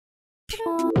Good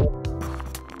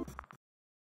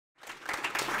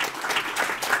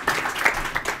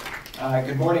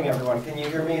morning, everyone. Can you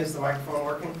hear me? Is the microphone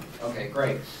working? Okay,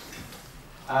 great.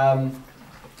 Wow,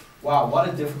 what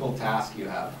a difficult task you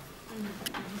have.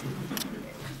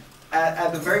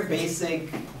 At the very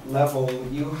basic level,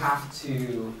 you have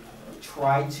to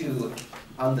try to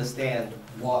understand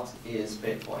what is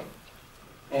Bitcoin.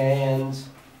 And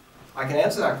I can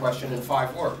answer that question in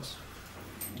 5 words.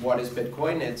 What is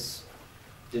Bitcoin? It's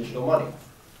digital money.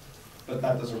 But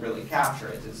that doesn't really capture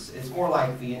it. It's more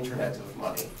like the internet of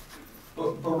money.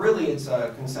 But really, it's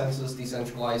a consensus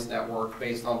decentralized network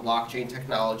based on blockchain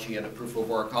technology and a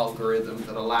proof-of-work algorithm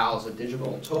that allows a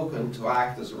digital token to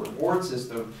act as a reward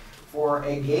system for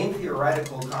a game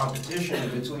theoretical competition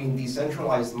between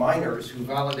decentralized miners who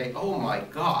validate, oh my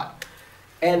God.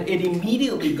 And it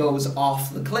immediately goes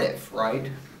off the cliff,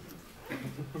 right?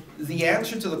 The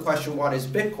answer to the question, what is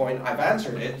Bitcoin? I've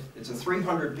answered it. It's a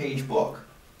 300-page book.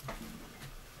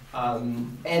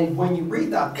 And when you read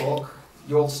that book,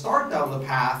 you'll start down the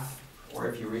path, or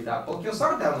if you read that book, you'll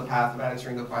start down the path of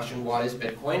answering the question, what is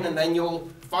Bitcoin? And then you'll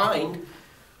find,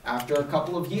 after a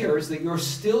couple of years, that you're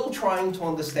still trying to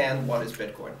understand what is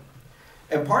Bitcoin.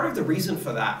 And part of the reason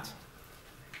for that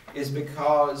is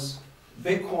because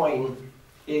Bitcoin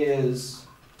is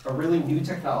a really new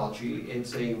technology.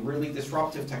 It's a really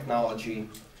disruptive technology,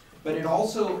 but it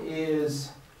also is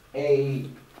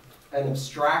an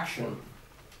abstraction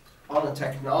on a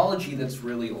technology that's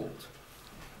really old.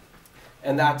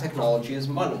 And that technology is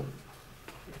money.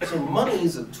 So money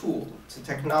is a tool, it's a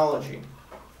technology.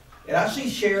 It actually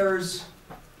shares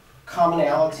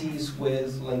commonalities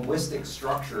with linguistic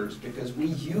structures because we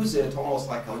use it almost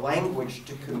like a language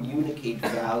to communicate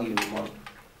value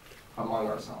among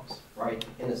ourselves, right,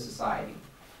 in a society.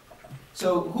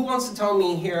 So who wants to tell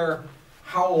me here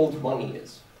how old money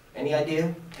is? Any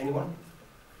idea? Anyone?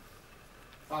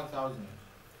 5,000 years.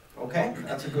 Okay,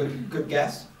 that's a good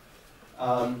guess.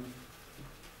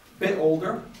 Bit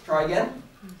older. Try again.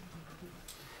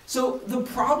 So the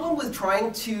problem with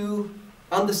trying to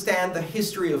understand the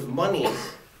history of money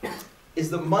is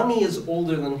that money is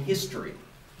older than history.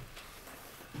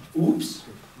 Oops.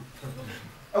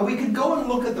 And we could go and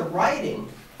look at the writing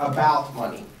about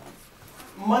money.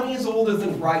 Money is older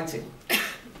than writing.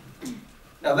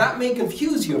 Now that may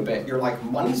confuse you a bit. You're like,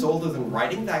 money's older than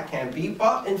writing? That can't be.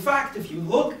 But in fact, if you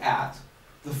look at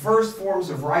the first forms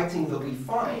of writing that we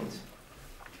find,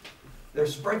 they're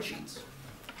spreadsheets.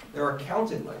 They're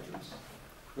accounting ledgers.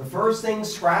 The first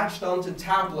things scratched onto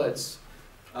tablets,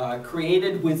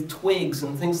 created with twigs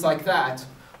and things like that,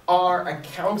 are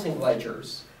accounting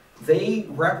ledgers. They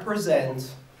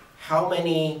represent how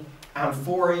many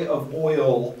amphorae of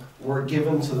oil were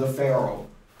given to the pharaoh.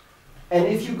 And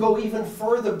if you go even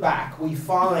further back, we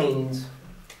find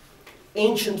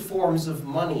ancient forms of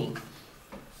money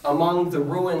among the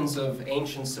ruins of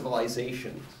ancient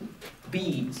civilizations.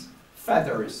 Beads,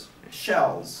 feathers,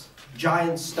 shells,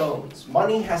 giant stones.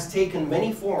 Money has taken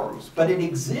many forms, but it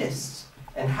exists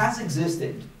and has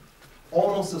existed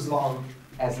almost as long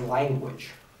as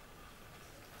language.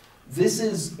 This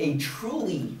is a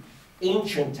truly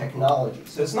ancient technology.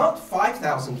 So it's not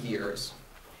 5,000 years.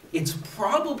 It's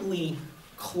probably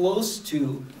close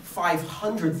to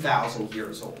 500,000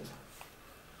 years old.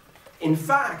 In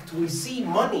fact, we see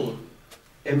money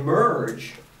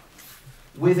emerge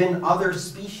within other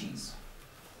species.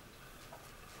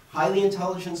 Highly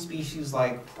intelligent species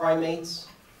like primates,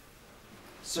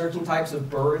 certain types of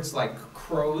birds like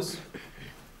crows,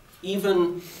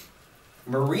 even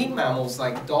marine mammals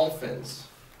like dolphins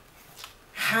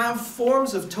have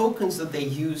forms of tokens that they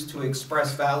use to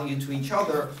express value to each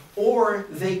other, or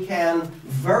they can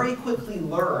very quickly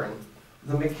learn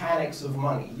the mechanics of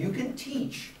money. You can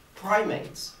teach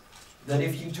primates that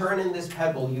if you turn in this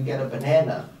pebble, you get a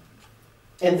banana,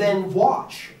 and then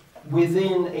watch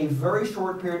within a very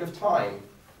short period of time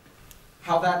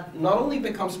how that not only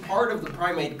becomes part of the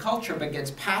primate culture, but gets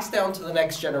passed down to the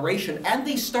next generation, and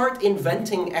they start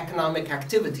inventing economic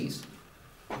activities.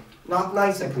 Not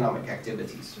nice economic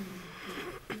activities.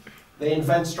 They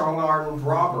invent strong-armed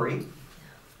robbery,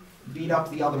 beat up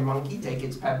the other monkey, take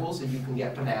its pebbles, and you can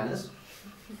get bananas.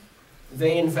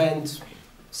 They invent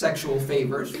sexual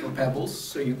favors for pebbles,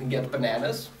 so you can get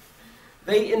bananas.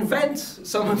 They invent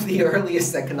some of the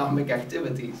earliest economic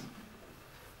activities.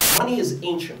 Money is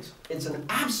ancient. It's an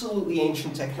absolutely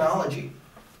ancient technology,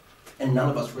 and none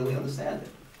of us really understand it.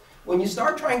 When you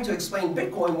start trying to explain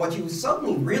Bitcoin, what you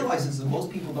suddenly realize is that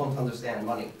most people don't understand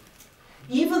money.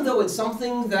 Even though it's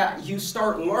something that you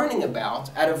start learning about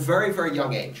at a very, very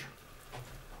young age.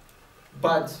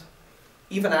 But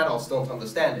even adults don't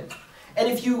understand it. And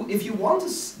if you want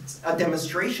a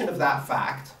demonstration of that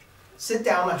fact, sit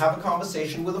down and have a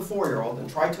conversation with a 4-year-old and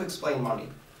try to explain money.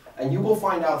 And you will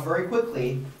find out very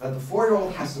quickly that the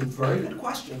 4-year-old has some very good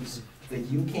questions that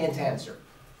you can't answer.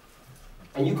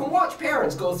 And you can watch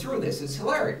parents go through this. It's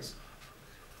hilarious.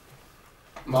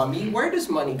 Mommy, where does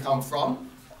money come from?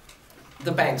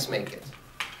 The banks make it.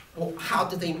 Well, how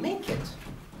do they make it?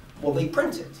 Well, they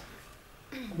print it.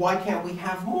 Why can't we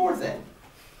have more then?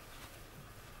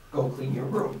 Go clean your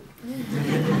room.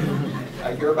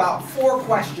 You're about 4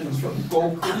 questions from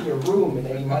go clean your room in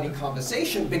any money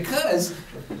conversation, because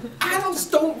adults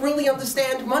don't really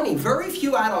understand money. Very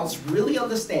few adults really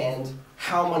understand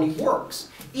how money works,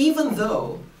 even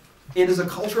though it is a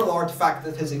cultural artifact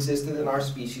that has existed in our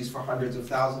species for hundreds of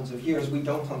thousands of years. We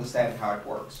don't understand how it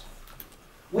works.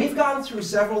 We've gone through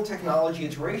several technology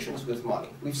iterations with money.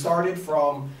 We've started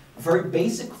from very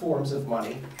basic forms of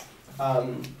money,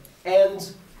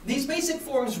 and these basic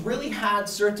forms really had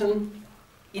certain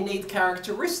innate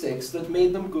characteristics that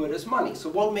made them good as money. So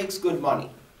what makes good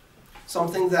money?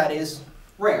 Something that is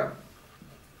rare.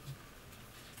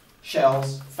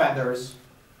 Shells, feathers.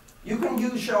 You can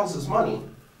use shells as money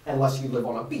unless you live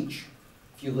on a beach.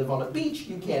 If you live on a beach,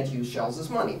 you can't use shells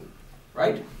as money,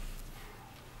 right?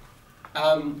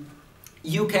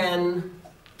 You can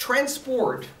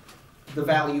transport the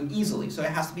value easily, so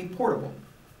it has to be portable.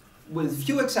 With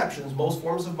few exceptions, most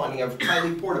forms of money are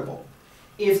highly portable.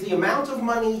 If the amount of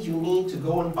money you need to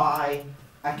go and buy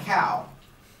a cow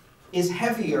is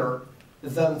heavier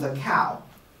than the cow,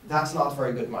 that's not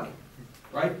very good money,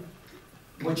 right?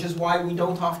 Which is why we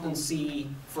don't often see,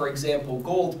 for example,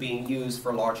 gold being used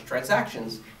for large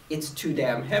transactions. It's too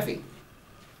damn heavy.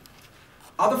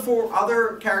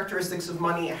 Other characteristics of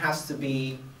money, it has to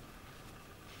be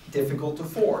difficult to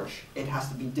forge. It has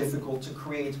to be difficult to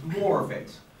create more of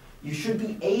it. You should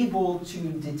be able to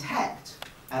detect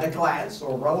at a glance,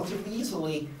 or relatively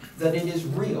easily, that it is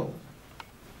real.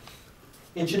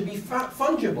 It should be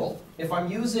fungible. If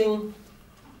I'm using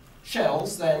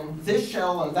shells, then this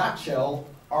shell and that shell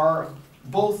are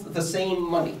both the same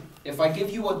money. If I give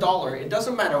you $1, it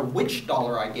doesn't matter which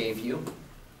dollar I gave you,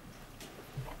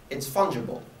 it's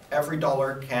fungible. Every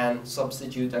dollar can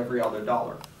substitute every other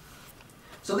dollar.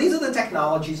 So these are the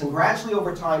technologies, and gradually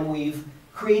over time we've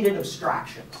created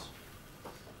abstractions.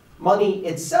 Money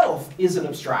itself is an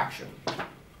abstraction.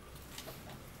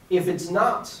 If it's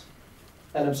not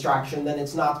an abstraction, then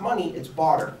it's not money, it's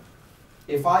barter.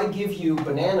 If I give you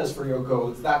bananas for your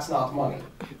goat, that's not money.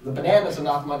 The bananas are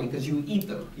not money because you eat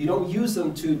them. You don't use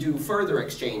them to do further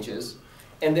exchanges,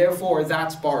 and therefore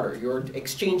that's barter. You're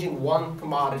exchanging one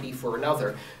commodity for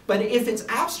another. But if it's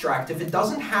abstract, if it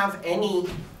doesn't have any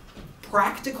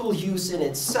practical use in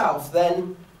itself,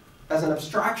 then as an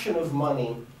abstraction of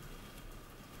money,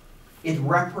 it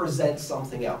represents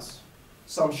something else,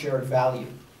 some shared value.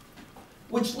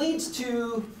 Which leads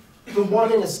to the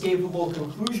one inescapable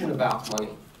conclusion about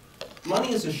money.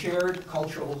 Money is a shared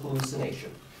cultural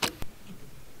hallucination.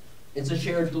 It's a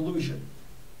shared delusion.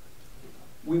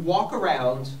 We walk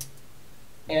around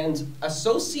and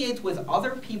associate with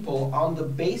other people on the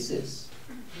basis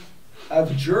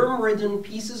of germ-ridden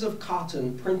pieces of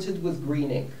cotton printed with green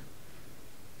ink.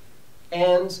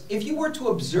 And if you were to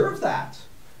observe that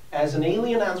as an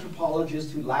alien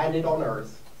anthropologist who landed on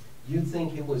Earth, you'd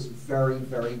think it was very,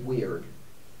 very weird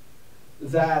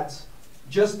that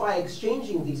just by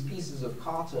exchanging these pieces of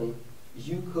cotton,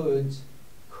 you could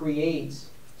create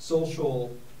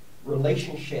social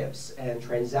relationships and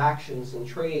transactions and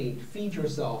trade, feed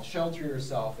yourself, shelter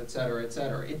yourself, etc.,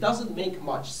 etc. It doesn't make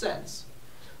much sense.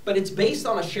 But it's based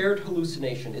on a shared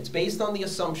hallucination. It's based on the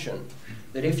assumption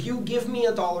that if you give me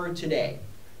 $1 today,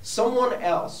 someone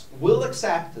else will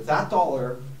accept that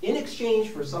dollar in exchange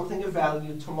for something of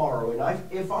value tomorrow. And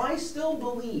if I still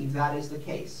believe that is the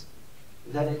case,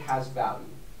 then it has value.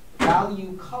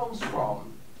 Value comes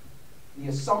from the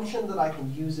assumption that I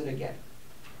can use it again.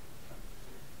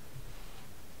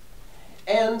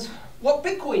 And what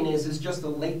Bitcoin is just the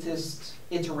latest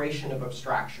iteration of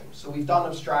abstraction. So we've done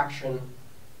abstraction,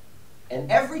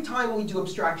 and every time we do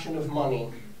abstraction of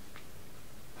money,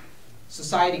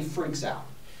 society freaks out.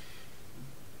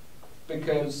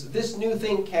 Because this new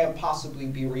thing can't possibly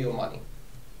be real money.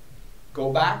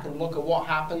 Go back and look at what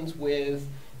happened with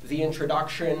the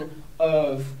introduction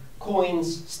of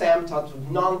coins stamped out of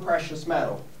non-precious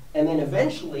metal, and then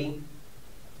eventually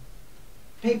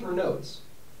paper notes.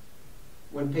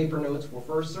 When paper notes were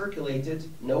first circulated,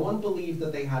 no one believed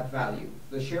that they had value.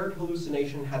 The shared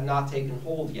hallucination had not taken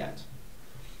hold yet.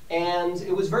 And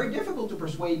it was very difficult to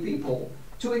persuade people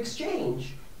to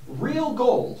exchange real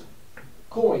gold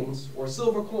coins or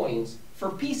silver coins for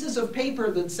pieces of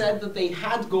paper that said that they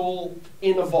had gold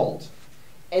in a vault.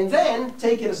 And then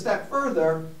take it a step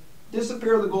further,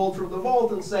 disappear the gold from the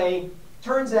vault and say,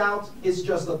 turns out it's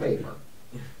just a paper.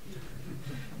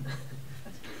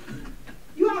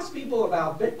 You ask people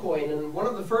about Bitcoin, and one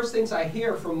of the first things I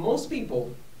hear from most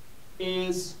people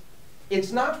is,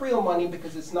 it's not real money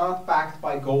because it's not backed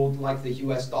by gold like the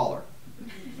US dollar.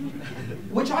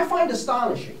 Which I find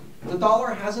astonishing. The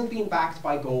dollar hasn't been backed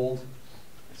by gold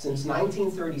since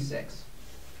 1936.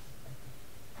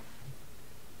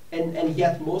 And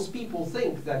yet most people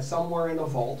think that somewhere in a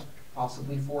vault,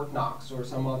 possibly Fort Knox or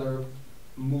some other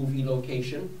movie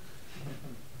location,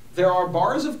 there are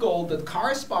bars of gold that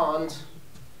correspond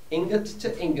ingot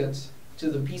to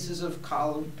the pieces of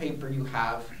colored paper you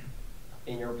have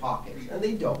in your pocket. And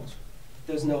they don't.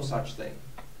 There's no such thing.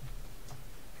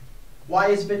 Why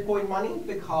is Bitcoin money?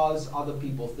 Because other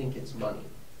people think it's money.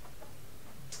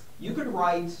 You could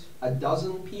write a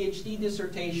dozen PhD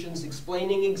dissertations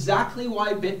explaining exactly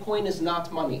why Bitcoin is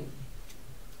not money.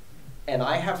 And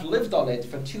I have lived on it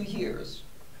for 2 years.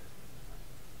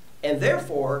 And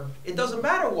therefore, it doesn't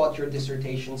matter what your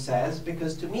dissertation says,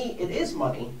 because to me it is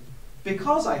money,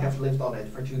 because I have lived on it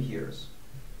for 2 years.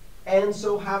 And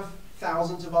so have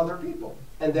thousands of other people.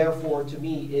 And therefore, to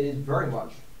me, it is very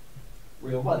much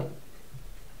real money.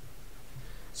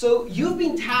 So you've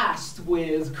been tasked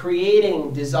with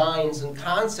creating designs and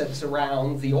concepts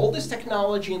around the oldest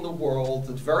technology in the world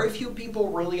that very few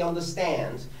people really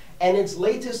understand, and its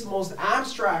latest, most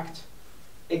abstract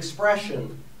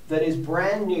expression that is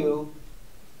brand new,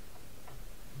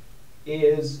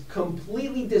 is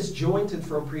completely disjointed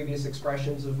from previous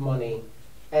expressions of money,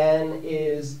 and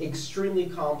is extremely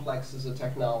complex as a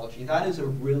technology. That is a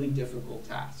really difficult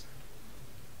task.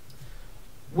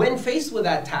 When faced with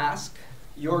that task,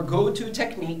 your go-to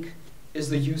technique is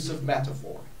the use of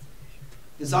metaphor.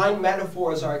 Design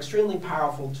metaphors are extremely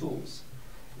powerful tools.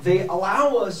 They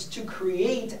allow us to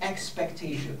create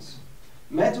expectations.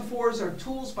 Metaphors are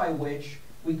tools by which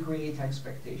we create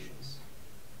expectations.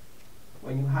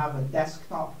 When you have a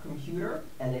desktop computer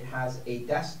and it has a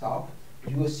desktop,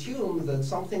 you assume that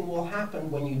something will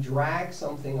happen when you drag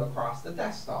something across the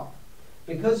desktop.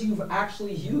 Because you've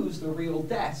actually used a real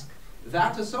desk,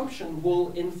 that assumption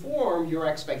will inform your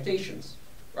expectations,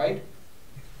 right?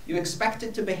 You expect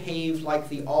it to behave like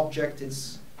the object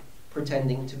it's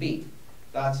pretending to be.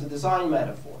 That's a design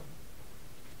metaphor.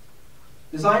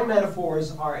 Design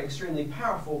metaphors are extremely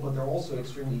powerful, but they're also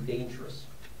extremely dangerous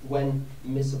when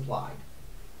misapplied.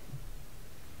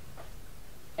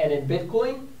 And in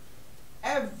Bitcoin,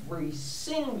 every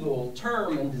single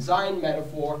term and design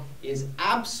metaphor is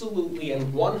absolutely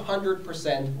and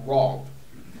 100% wrong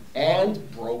and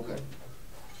broken.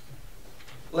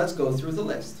 Let's go through the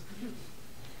list.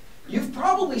 You've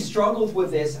probably struggled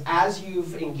with this as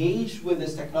you've engaged with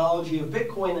this technology of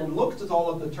Bitcoin and looked at all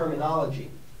of the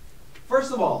terminology.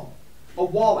 First of all, a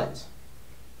wallet.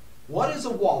 What is a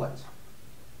wallet?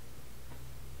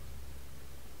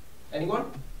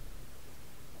 Anyone?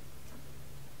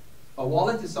 A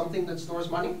wallet is something that stores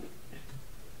money?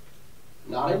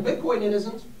 Not in Bitcoin, it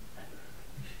isn't.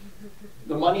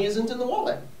 The money isn't in the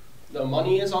wallet. The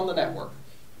money is on the network.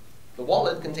 The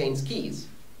wallet contains keys.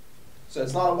 So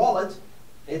it's not a wallet,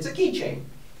 it's a keychain.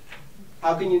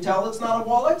 How can you tell it's not a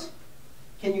wallet?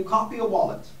 Can you copy a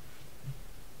wallet?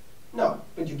 No,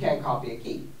 but you can't copy a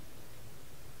key.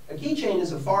 A keychain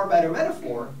is a far better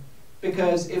metaphor,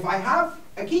 because if I have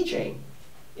a keychain,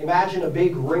 imagine a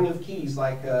big ring of keys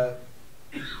like a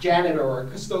janitor or a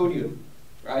custodian,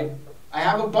 right? I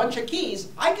have a bunch of keys.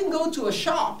 I can go to a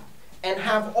shop and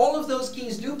have all of those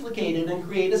keys duplicated and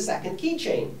create a second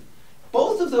keychain.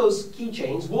 Both of those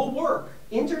keychains will work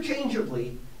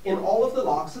interchangeably in all of the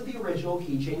locks that the original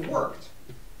keychain worked.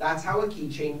 That's how a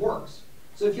keychain works.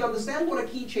 So if you understand what a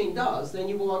keychain does, then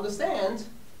you will understand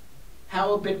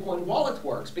how a Bitcoin wallet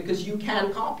works, because you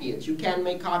can copy it. You can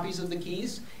make copies of the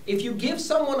keys. If you give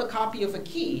someone a copy of a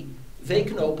key, they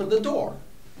can open the door,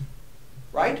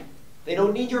 right? They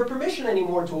don't need your permission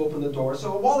anymore to open the door.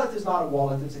 So a wallet is not a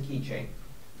wallet, it's a keychain.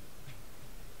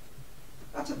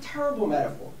 That's a terrible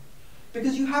metaphor,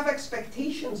 because you have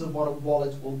expectations of what a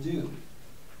wallet will do.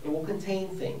 It will contain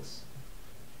things.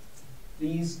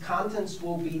 These contents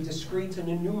will be discrete and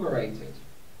enumerated.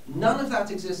 None of that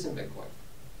exists in Bitcoin.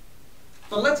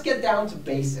 But let's get down to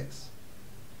basics.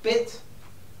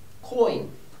 Bitcoin.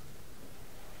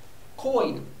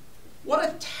 Coin. What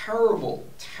a terrible,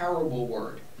 terrible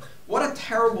word. What a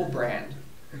terrible brand.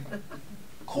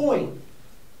 Coin.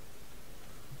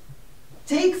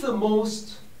 Take the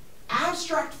most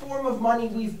abstract form of money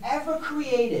we've ever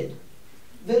created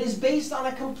that is based on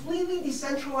a completely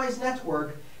decentralized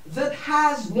network that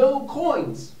has no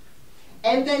coins,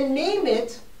 and then name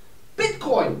it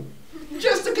Bitcoin,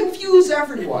 just to confuse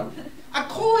everyone. A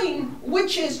coin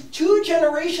which is 2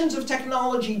 generations of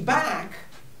technology back,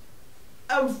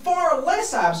 a far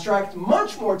less abstract,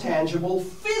 much more tangible,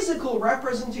 physical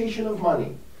representation of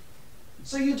money.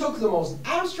 So you took the most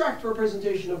abstract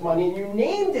representation of money and you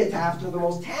named it after the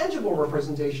most tangible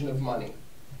representation of money.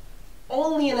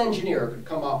 Only an engineer could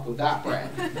come up with that brand.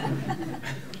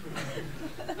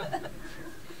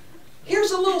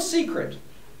 Here's a little secret.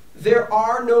 There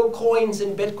are no coins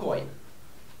in Bitcoin.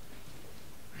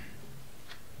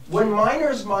 When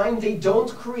miners mine, they don't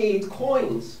create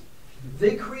coins.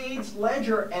 They create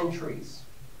ledger entries.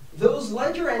 Those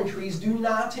ledger entries do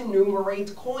not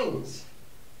enumerate coins.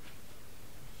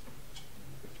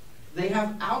 They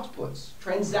have outputs,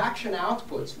 transaction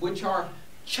outputs, which are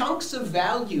chunks of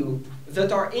value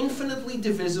that are infinitely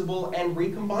divisible and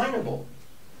recombinable.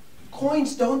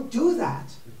 Coins don't do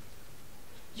that.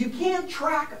 You can't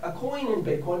track a coin in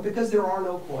Bitcoin because there are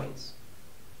no coins.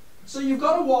 So you've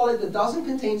got a wallet that doesn't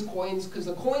contain coins because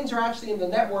the coins are actually in the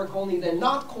network, only they're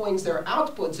not coins, they're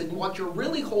outputs, and what you're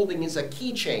really holding is a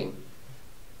keychain.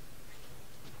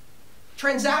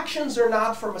 Transactions are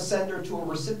not from a sender to a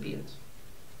recipient.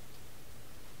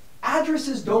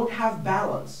 Addresses don't have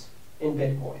balance in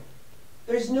Bitcoin.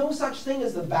 There's no such thing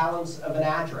as the balance of an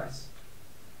address.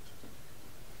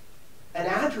 An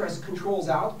address controls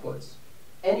outputs.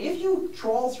 And if you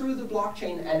trawl through the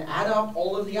blockchain and add up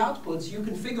all of the outputs, you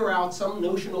can figure out some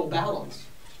notional balance.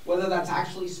 Whether that's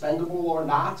actually spendable or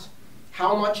not,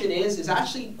 how much it is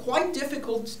actually quite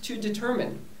difficult to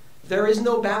determine. There is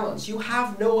no balance. You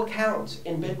have no account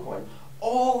in Bitcoin.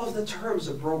 All of the terms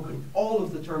are broken. All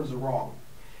of the terms are wrong.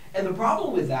 And the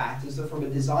problem with that is that from a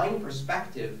design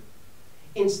perspective,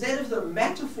 instead of the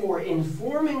metaphor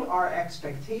informing our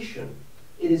expectation,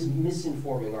 it is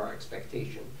misinforming our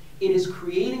expectation. It is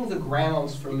creating the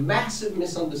grounds for massive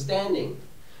misunderstanding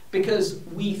because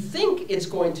we think it's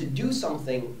going to do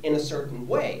something in a certain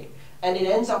way, and it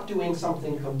ends up doing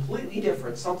something completely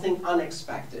different, something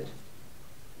unexpected.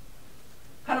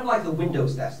 Kind of like the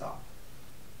Windows desktop,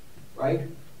 right?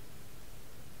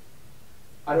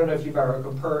 I don't know if you've ever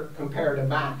compared a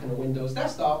Mac and a Windows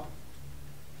desktop.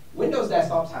 Windows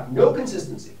desktops have no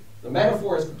consistency. The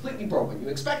metaphor is completely broken. You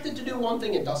expect it to do one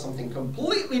thing, it does something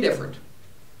completely different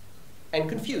and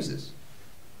confuses.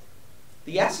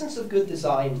 The essence of good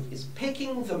design is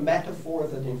picking the metaphor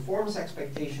that informs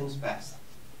expectations best.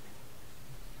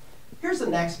 Here's the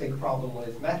next big problem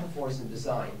with metaphors in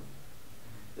design.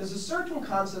 There's a certain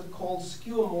concept called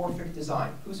skeuomorphic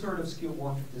design. Who's heard of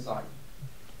skeuomorphic design?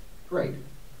 Great.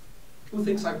 Who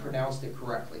thinks I pronounced it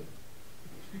correctly?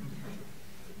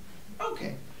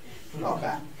 Okay, not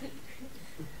bad.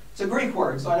 It's a Greek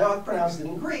word, so I know how to pronounce it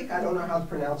in Greek. I don't know how to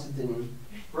pronounce it in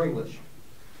English.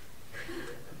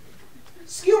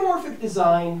 Skeuomorphic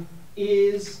design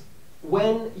is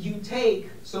when you take,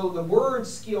 so the word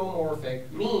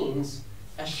skeuomorphic means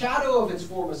a shadow of its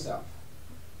former self,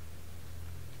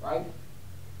 right?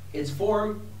 Its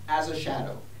form as a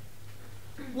shadow.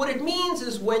 What it means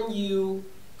is when you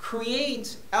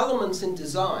create elements in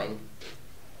design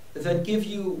that give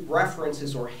you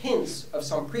references or hints of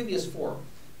some previous form.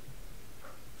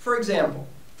 For example,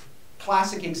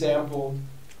 classic example,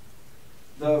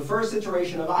 the first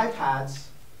iteration of iPads,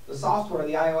 the software,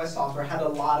 the iOS software, had a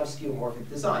lot of skeuomorphic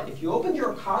design. If you opened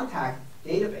your contact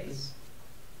database,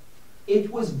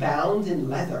 it was bound in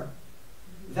leather.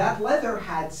 That leather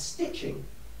had stitching.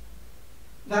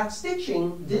 That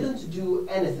stitching didn't do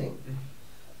anything,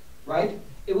 right?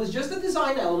 It was just a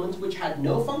design element which had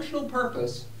no functional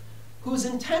purpose, whose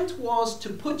intent was to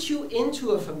put you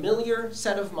into a familiar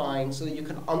set of mind so that you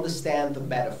can understand the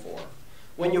metaphor.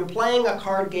 When you're playing a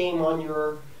card game on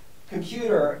your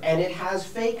computer and it has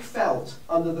fake felt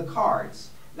under the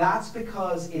cards, that's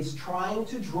because it's trying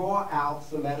to draw out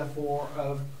the metaphor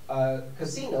of a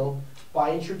casino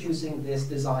by introducing this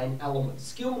design element.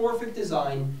 Skeuomorphic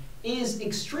design is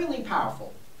extremely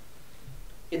powerful.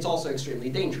 It's also extremely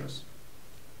dangerous.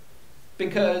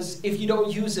 Because if you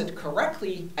don't use it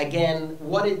correctly, again,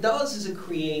 what it does is it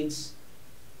creates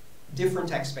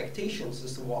different expectations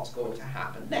as to what's going to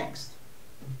happen next,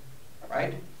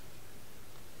 right?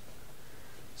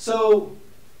 So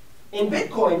in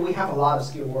Bitcoin, we have a lot of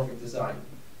skeuomorphic design.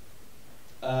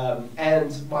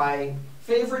 And my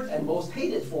favorite and most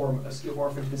hated form of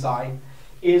skeuomorphic design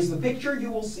is the picture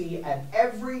you will see at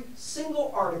every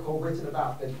single article written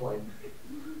about Bitcoin.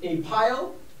 A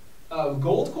pile of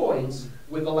gold coins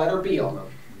with the letter B on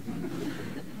them.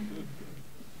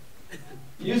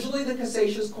 Usually the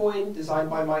Cassasius coin designed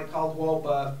by Mike Caldwell,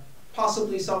 but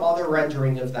possibly some other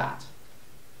rendering of that.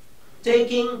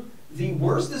 Taking the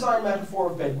worst design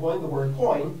metaphor of Bitcoin, the word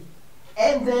coin,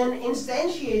 and then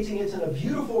instantiating it in a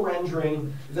beautiful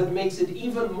rendering that makes it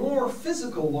even more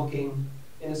physical looking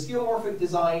in a skeuomorphic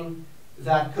design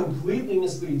that completely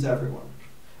misleads everyone.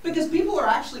 Because people are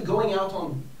actually going out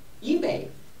on eBay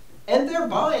and they're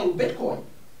buying Bitcoin.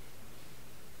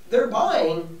 They're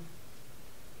buying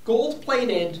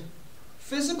gold-plated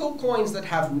physical coins that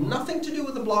have nothing to do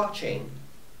with the blockchain,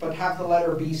 but have the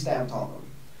letter B stamped on them.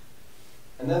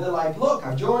 And then they're like, look,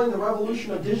 I've joined the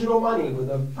revolution of digital money with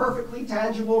a perfectly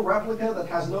tangible replica that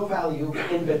has no value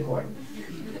in Bitcoin.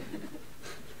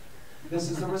 This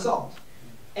is the result.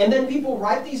 And then people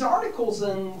write these articles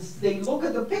and they look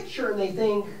at the picture and they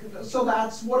think, so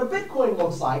that's what a Bitcoin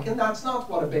looks like. And that's not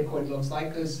what a Bitcoin looks like,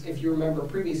 because if you remember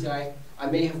previously, I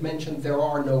may have mentioned there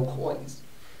are no coins.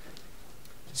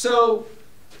 So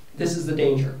this is the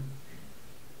danger.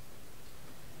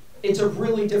 It's a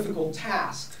really difficult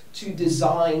task to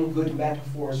design good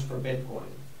metaphors for Bitcoin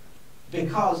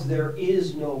because there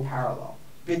is no parallel,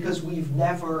 because we've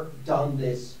never done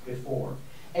this before.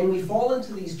 And we fall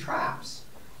into these traps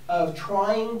of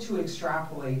trying to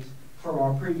extrapolate from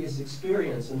our previous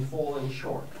experience and falling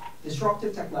short.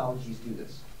 Disruptive technologies do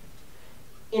this.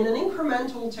 In an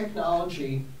incremental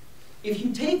technology, if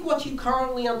you take what you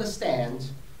currently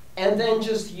understand and then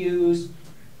just use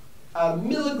a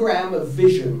milligram of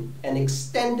vision and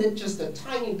extend it just a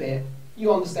tiny bit,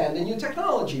 you understand the new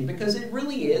technology, because it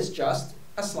really is just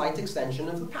a slight extension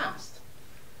of the past.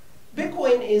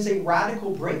 Bitcoin is a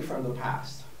radical break from the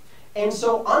past. And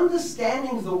so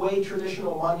understanding the way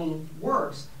traditional money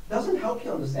works doesn't help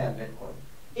you understand Bitcoin.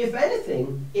 If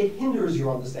anything, it hinders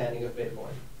your understanding of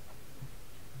Bitcoin.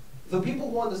 The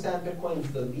people who understand Bitcoin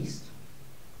the least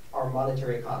are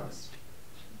monetary economists.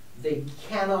 They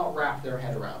cannot wrap their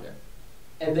head around it.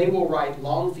 And they will write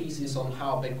long theses on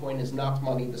how Bitcoin is not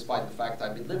money, despite the fact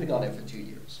I've been living on it for 2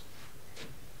 years.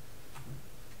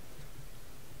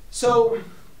 So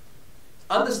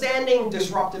understanding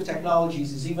disruptive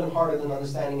technologies is even harder than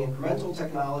understanding incremental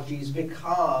technologies,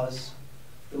 because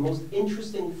the most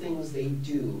interesting things they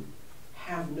do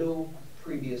have no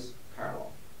previous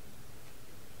parallel.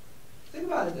 Think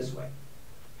about it this way.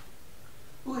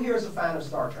 Who here is a fan of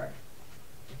Star Trek?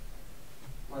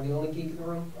 Am I the only geek in the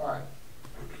room? All right.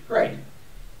 Great.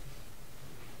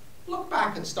 Look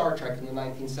back at Star Trek in the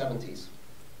 1970s.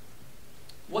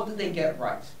 What did they get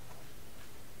right?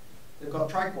 They've got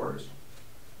tricorders.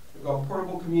 They've got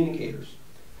portable communicators.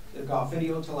 They've got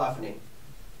video telephony.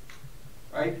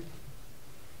 Right?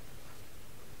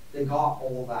 They got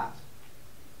all that.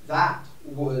 That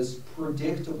was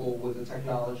predictable with the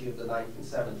technology of the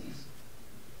 1970s.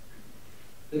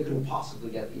 They couldn't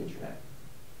possibly get the internet.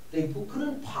 They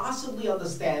couldn't possibly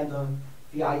understand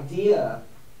the idea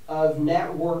of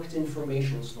networked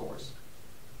information stores.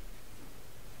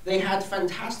 They had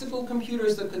fantastical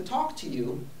computers that could talk to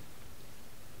you,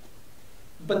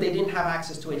 but they didn't have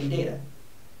access to any data.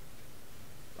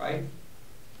 Right?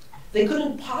 They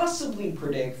couldn't possibly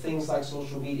predict things like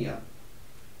social media.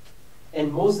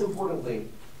 And most importantly,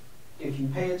 if you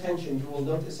pay attention, you will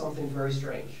notice something very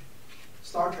strange.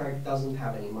 Star Trek doesn't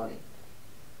have any money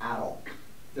at all.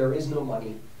 There is no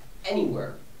money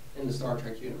anywhere in the Star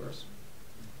Trek universe.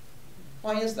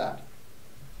 Why is that?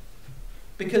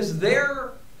 Because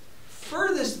their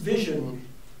furthest vision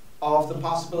of the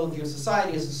possibility of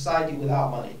society is a society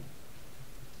without money.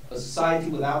 A society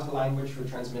without a language for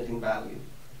transmitting value.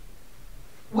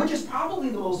 Which is probably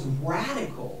the most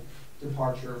radical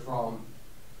departure from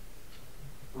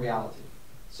reality.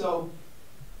 So,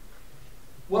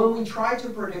 when we try to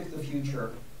predict the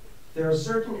future, there are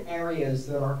certain areas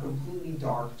that are completely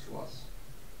dark to us.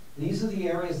 These are the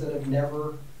areas that have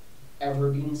never,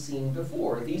 ever been seen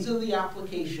before. These are the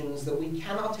applications that we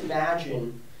cannot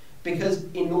imagine, because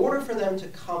in order for them to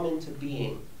come into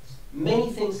being,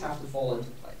 many things have to fall into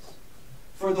place.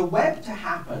 For the web to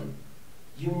happen,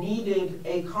 you needed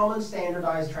a common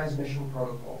standardized transmission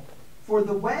protocol. For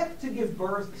the web to give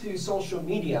birth to social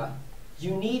media,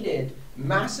 you needed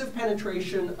massive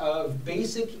penetration of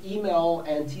basic email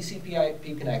and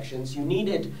TCP/IP connections. You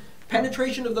needed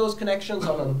penetration of those connections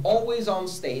on an always-on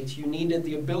state. You needed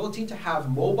the ability to have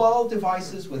mobile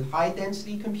devices with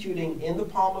high-density computing in the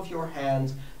palm of your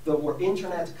hand that were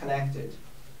internet connected.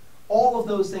 All of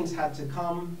those things had to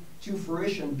come to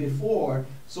fruition before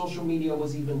social media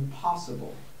was even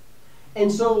possible.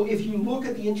 And so if you look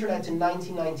at the internet in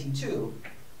 1992,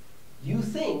 you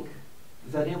think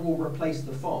that it will replace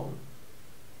the phone.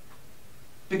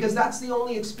 Because that's the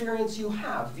only experience you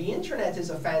have. The internet is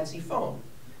a fancy phone.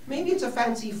 Maybe it's a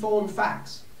fancy phone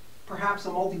fax, perhaps a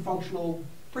multifunctional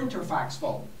printer fax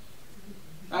phone,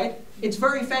 right? It's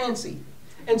very fancy.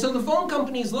 And so the phone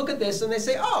companies look at this and they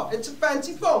say, oh, it's a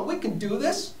fancy phone, we can do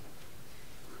this.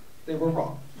 They were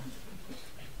wrong,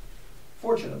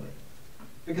 fortunately.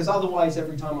 Because otherwise,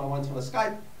 every time I went on a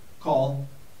Skype call,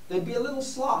 there'd be a little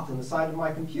slot in the side of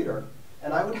my computer,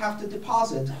 and I would have to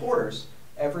deposit quarters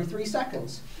every 3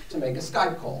 seconds to make a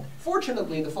Skype call.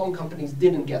 Fortunately, the phone companies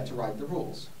didn't get to write the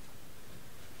rules.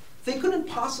 They couldn't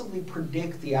possibly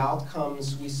predict the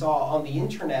outcomes we saw on the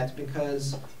internet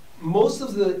because most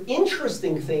of the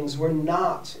interesting things were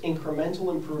not incremental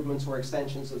improvements or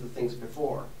extensions of the things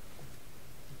before.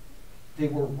 They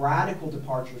were radical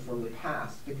departures from the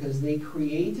past because they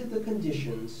created the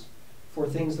conditions for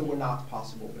things that were not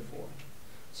possible before.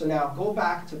 So now go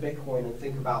back to Bitcoin and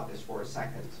think about this for a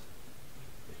second.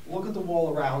 Look at the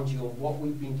wall around you and what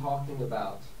we've been talking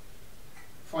about.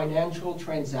 Financial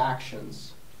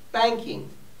transactions, banking,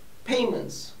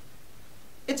 payments.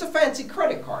 It's a fancy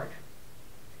credit card.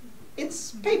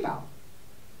 It's PayPal,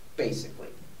 basically.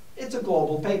 It's a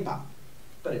global PayPal,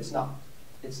 but it's not.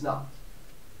 It's not.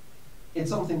 It's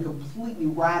something completely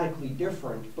radically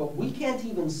different, but we can't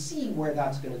even see where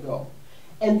that's going to go.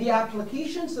 And the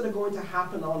applications that are going to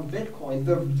happen on Bitcoin,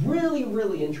 the really,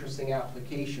 really interesting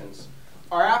applications,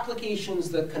 are applications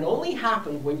that can only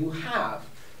happen when you have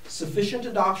sufficient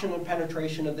adoption and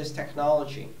penetration of this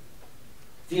technology.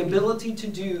 The ability to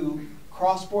do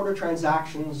cross-border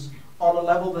transactions on a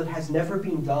level that has never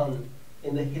been done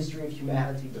in the history of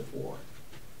humanity before.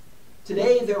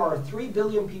 Today, there are 3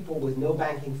 billion people with no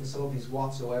banking facilities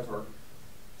whatsoever.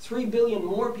 3 billion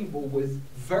more people with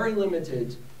very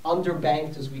limited,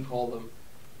 underbanked as we call them,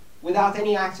 without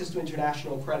any access to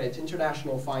international credit,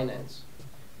 international finance.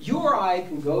 You or I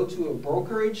can go to a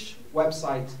brokerage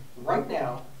website right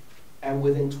now and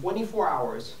within 24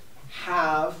 hours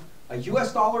have a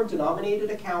US dollar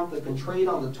denominated account that can trade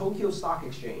on the Tokyo Stock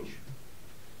Exchange.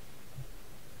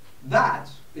 That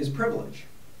is privilege.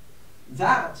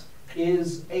 That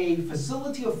is a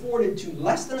facility afforded to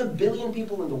less than 1 billion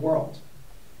people in the world.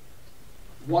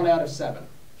 1 out of 7.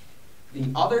 The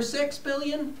other 6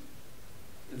 billion,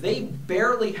 they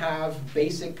barely have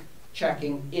basic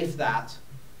checking, if that,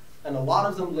 and a lot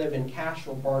of them live in cash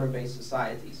or barter-based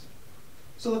societies.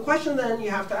 So the question then you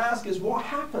have to ask is, what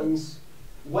happens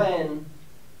when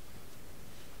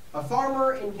a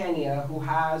farmer in Kenya who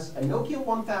has a Nokia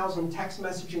 1000 text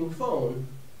messaging phone,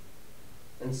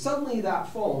 and suddenly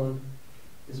that phone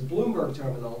is a Bloomberg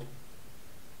terminal,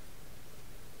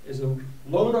 is a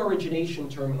loan origination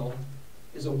terminal,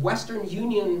 is a Western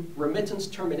Union remittance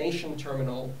termination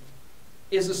terminal,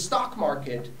 is a stock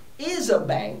market, is a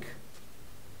bank,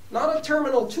 not a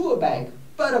terminal to a bank,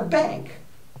 but a bank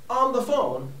on the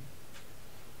phone,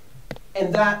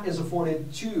 and that is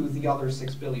afforded to the other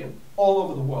 6 billion all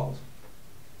over the world.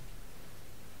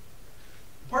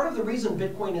 Part of the reason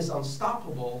Bitcoin is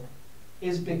unstoppable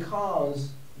is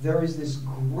because there is this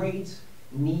great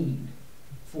need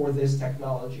for this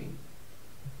technology.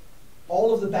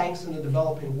 All of the banks in the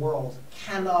developing world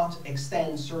cannot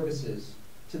extend services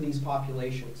to these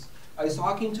populations. I was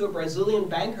talking to a Brazilian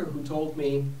banker who told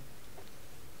me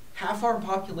half our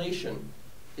population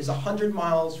is 100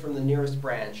 miles from the nearest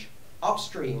branch,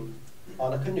 upstream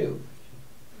on a canoe.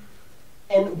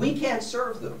 And we can't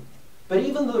serve them. But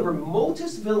even the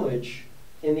remotest village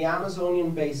in the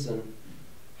Amazonian basin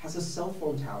has a cell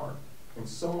phone tower, and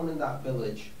someone in that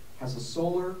village has a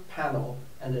solar panel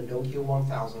and a Nokia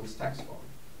 1000 text phone.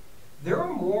 There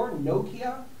are more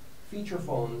Nokia feature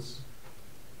phones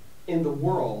in the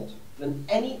world than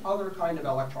any other kind of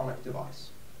electronic device.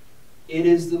 It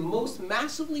is the most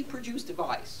massively produced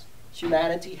device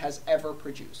humanity has ever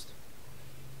produced.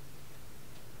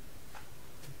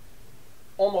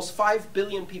 Almost 5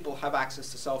 billion people have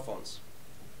access to cell phones.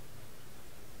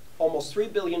 Almost 3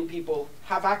 billion people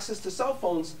have access to cell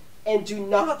phones and do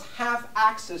not have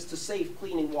access to safe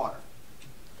cleaning water,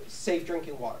 safe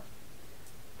drinking water.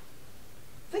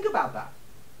 Think about that.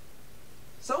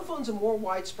 Cell phones are more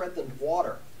widespread than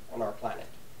water on our planet.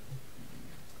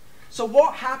 So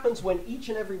what happens when each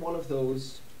and every one of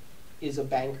those is a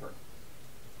banker?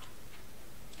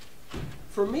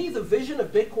 For me, the vision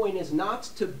of Bitcoin is not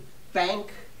to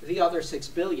bank the other 6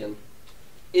 billion.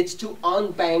 It's to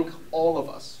unbank all of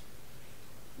us.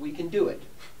 We can do it.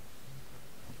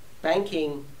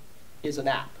 Banking is an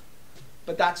app,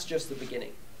 but that's just the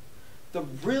beginning. The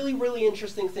really, really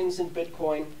interesting things in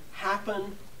Bitcoin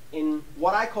happen in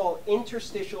what I call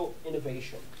interstitial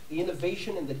innovation, the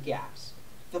innovation in the gaps,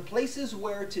 the places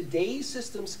where today's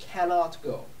systems cannot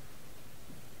go.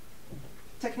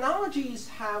 technologies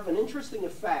have an interesting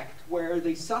effect where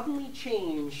they suddenly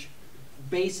change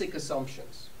basic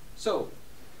assumptions. So,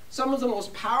 some of the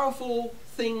most powerful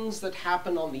things that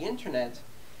happen on the internet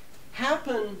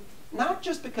happen not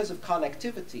just because of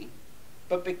connectivity,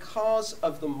 but because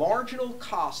of the marginal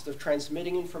cost of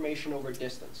transmitting information over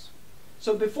distance.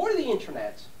 So before the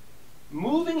internet,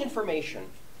 moving information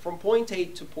from point A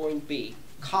to point B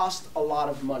cost a lot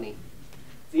of money.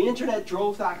 The internet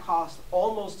drove that cost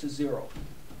almost to zero.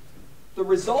 The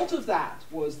result of that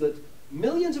was that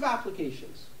millions of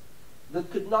applications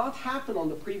that could not happen on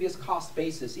the previous cost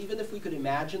basis, even if we could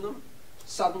imagine them,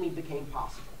 suddenly became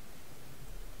possible,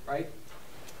 right?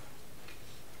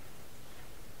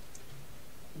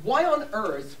 Why on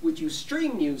earth would you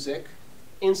stream music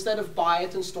instead of buy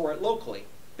it and store it locally?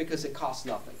 Because it costs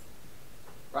nothing,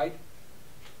 right?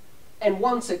 And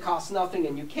once it costs nothing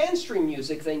and you can stream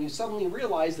music, then you suddenly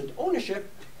realize that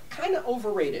ownership kind of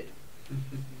overrated.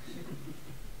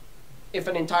 If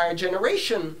an entire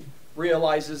generation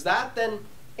realizes that, then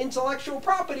intellectual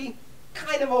property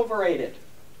kind of overrated.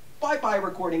 Bye-bye,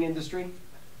 recording industry.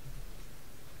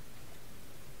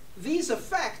 These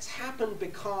effects happen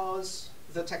because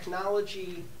the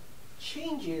technology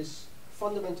changes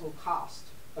fundamental cost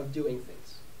of doing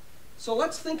things. So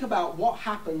let's think about what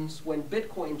happens when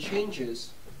Bitcoin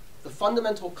changes the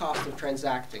fundamental cost of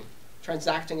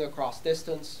transacting across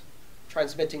distance,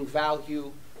 transmitting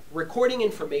value, recording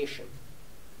information,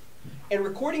 and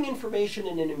recording information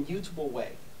in an immutable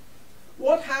way.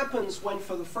 What happens when,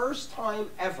 for the first time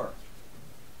ever,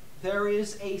 there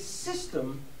is a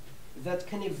system that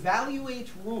can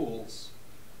evaluate rules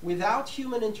without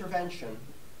human intervention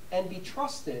and be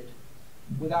trusted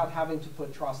without having to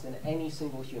put trust in any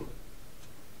single human?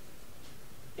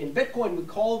 In Bitcoin, we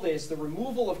call this the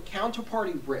removal of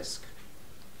counterparty risk.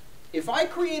 If I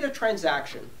create a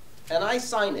transaction and I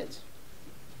sign it,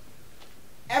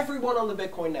 everyone on the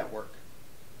Bitcoin network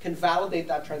can validate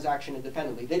that transaction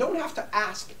independently. They don't have to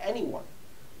ask anyone.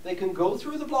 They can go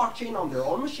through the blockchain on their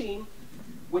own machine,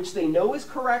 which they know is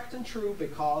correct and true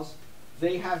because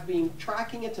they have been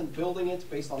tracking it and building it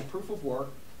based on proof of work.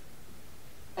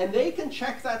 And they can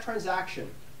check that transaction,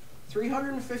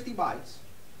 350 bytes,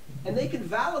 and they can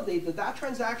validate that that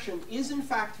transaction is in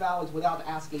fact valid without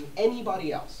asking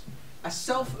anybody else. A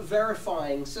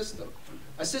self-verifying system.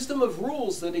 A system of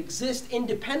rules that exist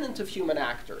independent of human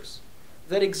actors,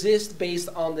 that exist based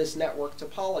on this network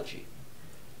topology.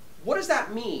 What does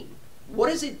that mean? What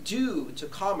does it do to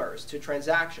commerce, to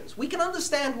transactions? We can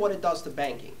understand what it does to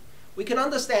banking. We can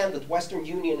understand that Western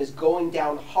Union is going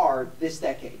down hard this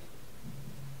decade.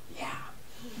 Yeah.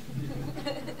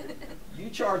 You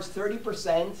charge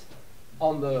 30%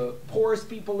 on the poorest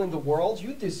people in the world,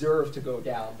 you deserve to go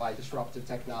down by disruptive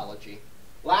technology.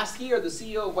 Last year, the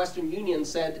CEO of Western Union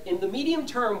said, in the medium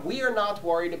term, we are not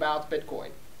worried about Bitcoin.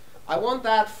 I want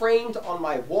that framed on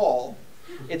my wall.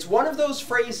 It's one of those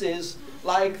phrases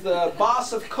like the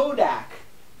boss of Kodak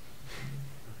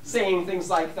saying things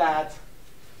like that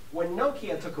when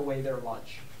Nokia took away their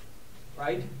lunch,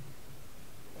 right?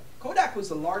 Kodak was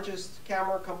the largest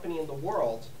camera company in the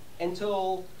world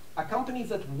until a company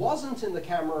that wasn't in the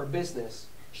camera business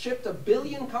shipped 1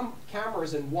 billion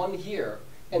cameras in 1 year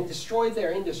and destroyed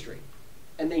their industry.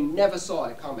 And they never saw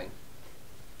it coming.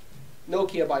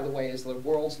 Nokia, by the way, is the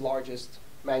world's largest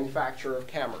manufacturer of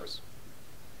cameras,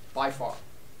 by far.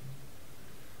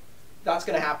 That's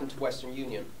going to happen to Western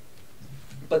Union.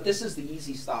 But this is the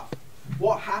easy stuff.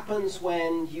 What happens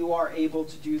when you are able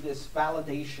to do this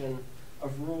validation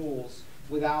of rules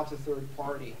without a third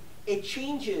party? It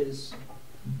changes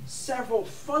several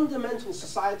fundamental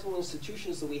societal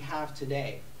institutions that we have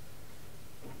today.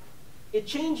 It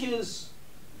changes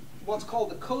what's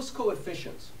called the cost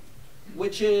coefficient,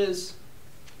 which is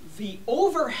the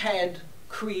overhead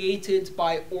created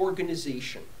by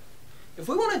organization. If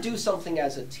we want to do something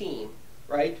as a team,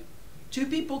 right, 2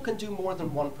 people can do more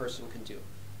than 1 person can do.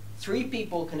 3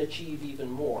 people can achieve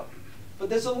even more. But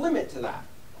there's a limit to that.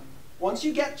 Once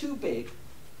you get too big,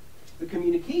 the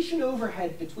communication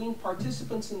overhead between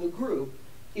participants in the group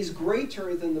is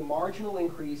greater than the marginal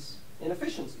increase in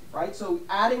efficiency, right? So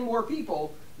adding more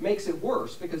people makes it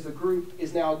worse because the group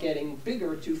is now getting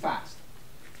bigger too fast.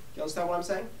 Do you understand what I'm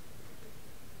saying?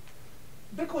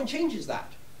 Bitcoin changes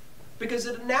that because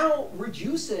it now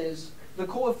reduces the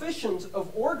coefficient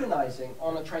of organizing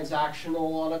on a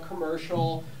transactional, on a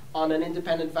commercial, on an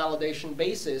independent validation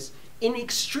basis in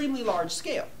extremely large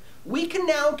scale. We can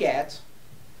now get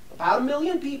about 1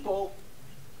 million people,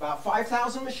 about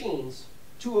 5,000 machines,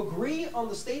 to agree on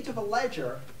the state of a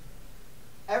ledger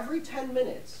every 10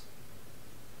 minutes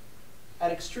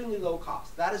at extremely low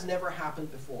cost. That has never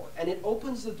happened before. And it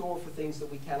opens the door for things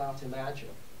that we cannot imagine.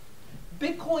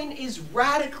 Bitcoin is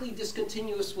radically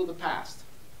discontinuous with the past.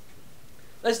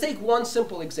 Let's take one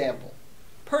simple example.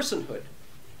 Personhood.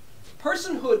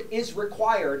 Personhood is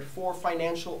required for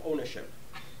financial ownership.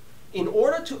 In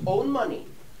order to own money,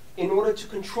 in order to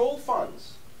control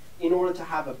funds, in order to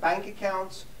have a bank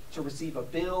account, to receive a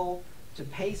bill, to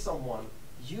pay someone,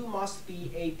 you must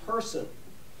be a person.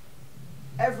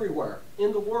 Everywhere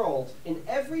in the world, in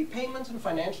every payment and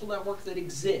financial network that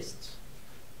exists,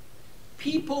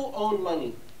 people own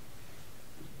money.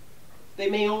 They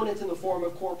may own it in the form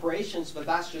of corporations, but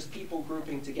that's just people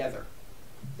grouping together.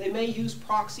 They may use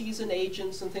proxies and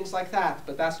agents and things like that,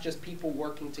 but that's just people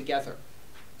working together.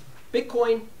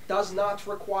 Bitcoin does not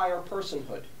require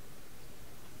personhood.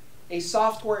 A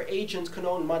software agent can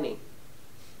own money.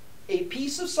 A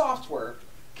piece of software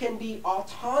can be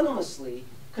autonomously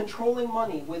controlling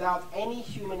money without any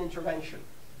human intervention.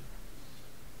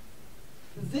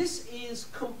 This is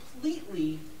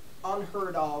completely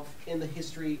unheard of in the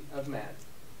history of man.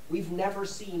 We've never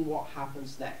seen what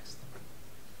happens next.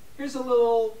 Here's a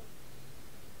little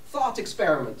thought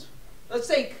experiment. Let's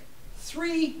take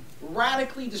 3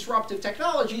 radically disruptive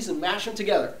technologies and mash them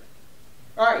together.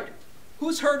 All right,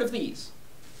 who's heard of these?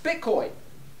 Bitcoin,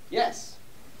 yes.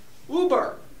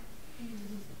 Uber,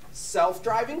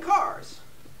 self-driving cars.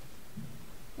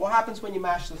 What happens when you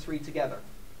mash the 3 together?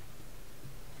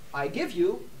 I give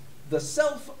you the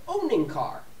self-owning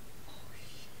car.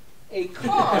 A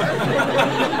car,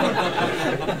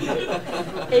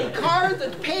 a car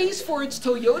that pays for its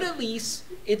Toyota lease,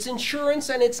 its insurance,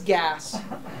 and its gas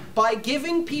by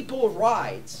giving people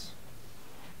rides.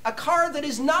 A car that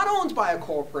is not owned by a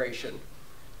corporation.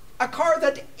 A car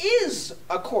that is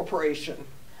a corporation.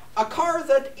 A car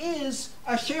that is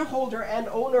a shareholder and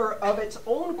owner of its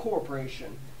own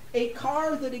corporation. A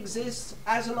car that exists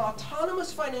as an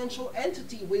autonomous financial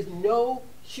entity with no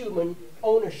human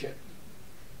ownership.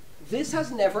 This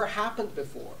has never happened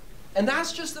before. And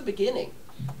that's just the beginning.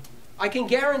 I can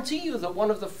guarantee you that one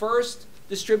of the first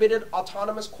distributed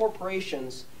autonomous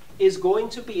corporations is going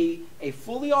to be a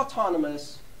fully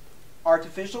autonomous,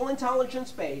 artificial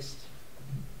intelligence-based,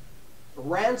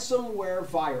 ransomware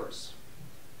virus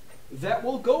that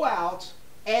will go out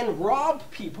and rob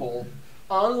people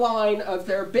online of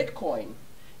their Bitcoin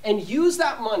and use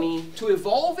that money to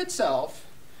evolve itself,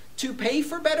 to pay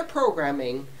for better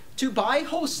programming, to buy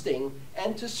hosting,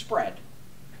 and to spread.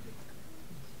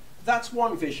 That's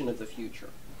one vision of the future.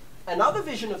 Another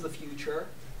vision of the future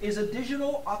is a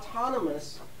digital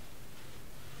autonomous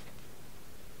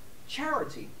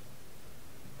charity.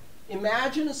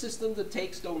 Imagine a system that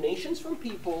takes donations from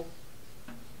people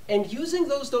and using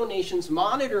those donations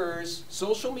monitors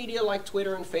social media like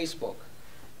Twitter and Facebook.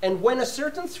 And when a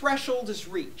certain threshold is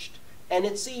reached, and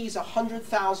it sees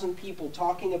 100,000 people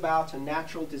talking about a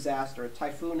natural disaster, a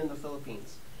typhoon in the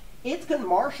Philippines, it can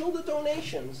marshal the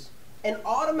donations and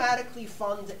automatically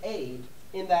fund aid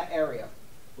in that area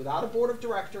without a board of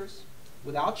directors,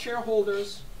 without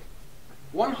shareholders.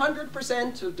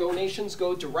 100% of donations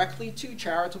go directly to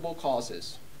charitable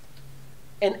causes.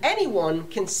 And anyone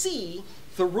can see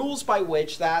the rules by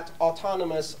which that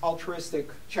autonomous altruistic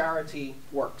charity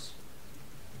works.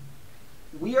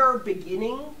 We are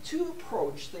beginning to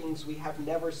approach things we have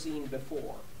never seen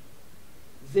before.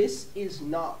 This is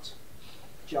not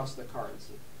just a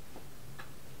currency.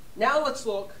 Now let's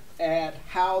look at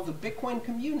how the Bitcoin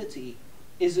community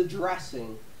is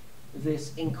addressing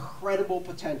this incredible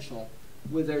potential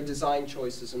with their design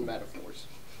choices and metaphors.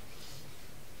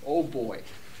 Oh boy,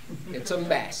 it's a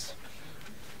mess.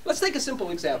 Let's take a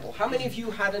simple example. How many of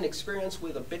you had an experience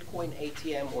with a Bitcoin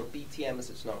ATM, or BTM as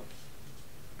it's known?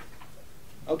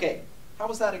 Okay, how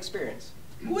was that experience?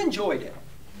 Who enjoyed it?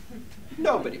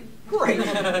 Nobody. Great.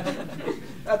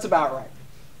 That's about right.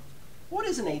 What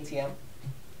is an ATM?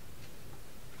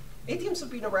 ATMs have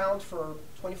been around for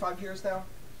 25 years now.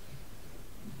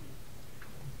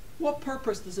 What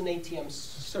purpose does an ATM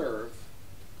serve?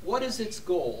 What is its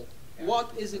goal?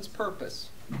 What is its purpose?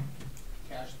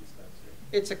 Cash dispensary.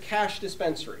 It's a cash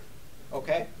dispensary,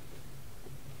 okay?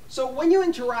 So when you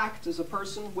interact as a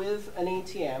person with an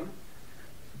ATM,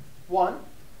 1,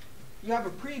 you have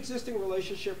a pre-existing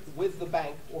relationship with the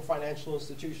bank or financial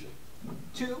institution.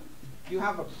 2, you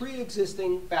have a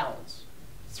pre-existing balance.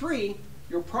 3,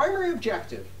 your primary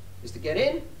objective is to get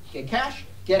in, get cash,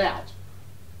 get out.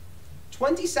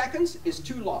 20 seconds is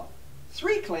too long.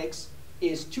 3 clicks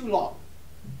is too long.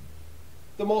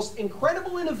 The most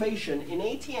incredible innovation in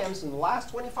ATMs in the last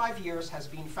 25 years has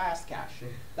been fast cash.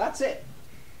 That's it.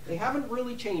 They haven't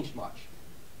really changed much.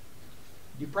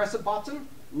 You press a button,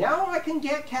 now I can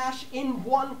get cash in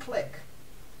one click.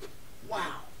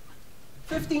 Wow.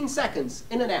 15 seconds,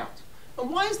 in and out.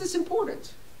 And why is this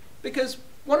important? Because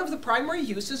one of the primary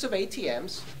uses of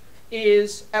ATMs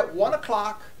is at 1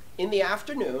 o'clock in the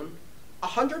afternoon,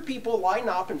 100 people line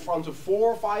up in front of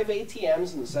 4 or 5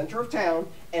 ATMs in the center of town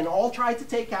and all try to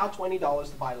take out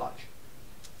 $20 to buy lunch.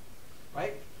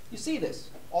 Right? You see this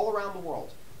all around the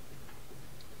world.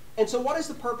 And so what is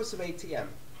the purpose of ATM?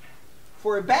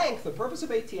 For a bank, the purpose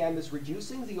of ATM is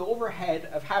reducing the overhead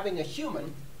of having a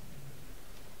human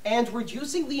and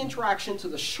reducing the interaction to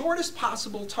the shortest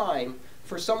possible time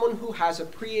for someone who has a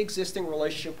pre-existing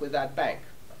relationship with that bank.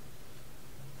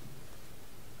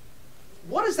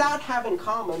 What does that have in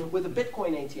common with a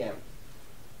Bitcoin ATM?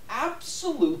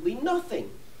 Absolutely nothing.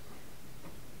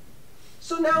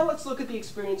 So now let's look at the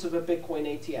experience of a Bitcoin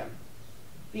ATM.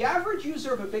 The average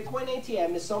user of a Bitcoin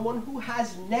ATM is someone who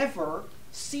has never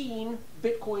seen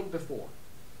Bitcoin before.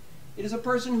 It is a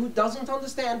person who doesn't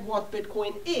understand what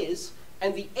Bitcoin is,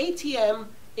 and the ATM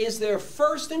is their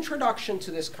first introduction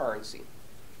to this currency.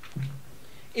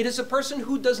 It is a person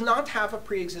who does not have a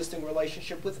pre-existing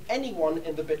relationship with anyone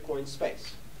in the Bitcoin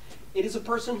space. It is a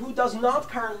person who does not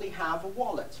currently have a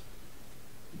wallet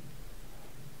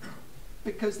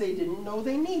because they didn't know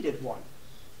they needed one,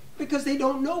 because they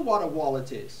don't know what a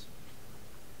wallet is.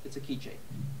 It's a keychain.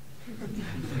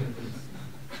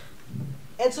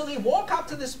 And so they walk up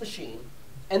to this machine,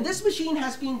 and this machine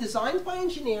has been designed by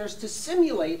engineers to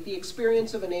simulate the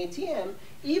experience of an ATM,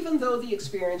 even though the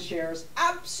experience shares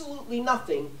absolutely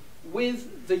nothing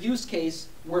with the use case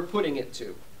we're putting it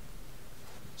to.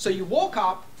 So you walk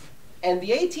up, and the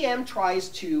ATM tries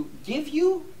to give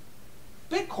you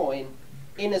Bitcoin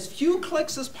in as few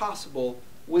clicks as possible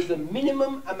with the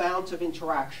minimum amount of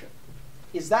interaction.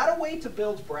 Is that a way to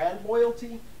build brand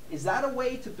loyalty? Is that a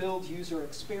way to build user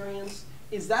experience?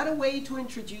 Is that a way to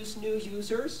introduce new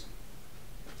users?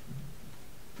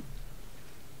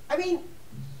 I mean,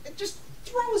 it just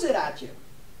throws it at you.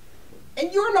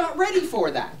 And you're not ready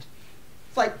for that.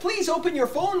 It's like, please open your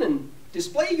phone and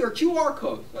display your QR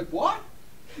code. Like, what?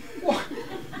 What?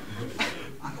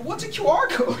 What's a QR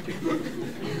code?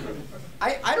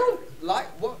 I don't like,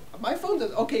 what, my phone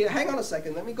does, okay, hang on a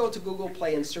second. Let me go to Google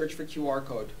Play and search for QR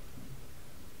code.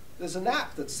 There's an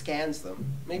app that scans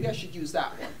them. Maybe I should use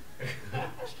that one.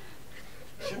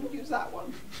 Shouldn't use that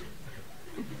one.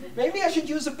 Maybe I should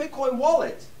use a Bitcoin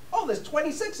wallet. Oh, there's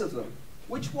 26 of them.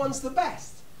 Which one's the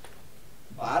best?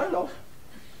 Well, I don't know.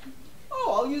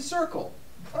 Oh, I'll use Circle.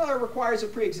 Oh, it requires a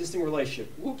pre-existing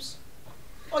relationship. Oops.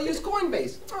 I'll use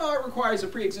Coinbase. Oh, it requires a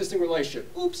pre-existing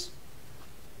relationship. Oops.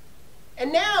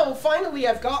 And now, finally,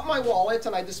 I've got my wallet,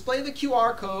 and I display the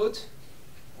QR code,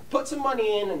 put some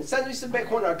money in, and it sends me some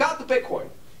Bitcoin, and I got the Bitcoin.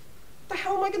 What the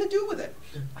hell am I going to do with it?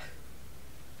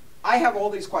 I have all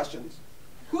these questions.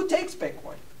 Who takes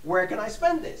Bitcoin? Where can I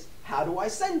spend this? How do I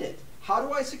send it? How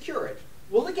do I secure it?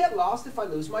 Will it get lost if I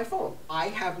lose my phone? I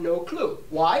have no clue.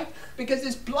 Why? Because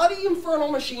this bloody infernal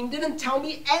machine didn't tell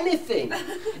me anything.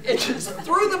 It just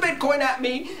threw the Bitcoin at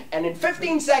me, and in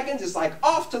 15 seconds, it's like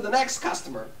off to the next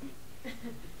customer.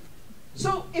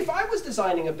 So if I was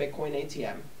designing a Bitcoin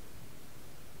ATM,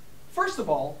 first of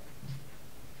all,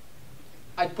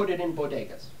 I'd put it in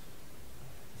bodegas.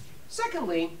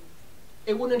 Secondly,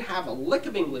 it wouldn't have a lick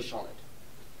of English on it.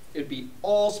 It'd be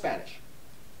all Spanish,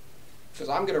 because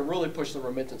I'm going to really push the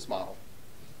remittance model.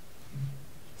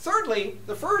 Thirdly,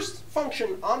 the first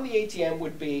function on the ATM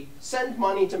would be send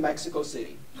money to Mexico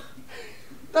City.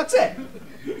 That's it.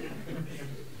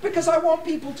 Because I want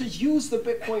people to use the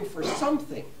Bitcoin for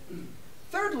something.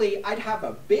 Thirdly, I'd have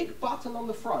a big button on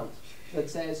the front that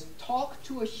says, talk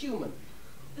to a human.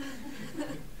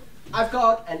 I've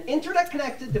got an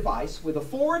internet-connected device with a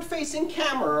forward-facing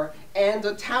camera and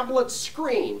a tablet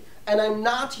screen, and I'm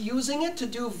not using it to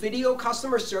do video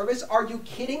customer service. Are you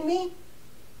kidding me?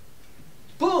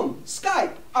 Boom,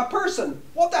 Skype, a person.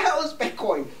 What the hell is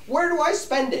Bitcoin? Where do I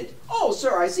spend it? Oh,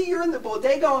 sir, I see you're in the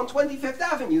bodega on 25th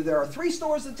Avenue. There are 3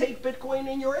 stores that take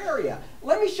Bitcoin in your area.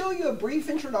 Let me show you a brief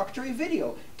introductory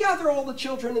video. Gather all the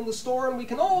children in the store and we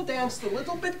can all dance the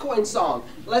little Bitcoin song.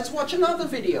 Let's watch another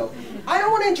video. I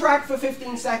don't want to interact for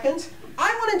 15 seconds.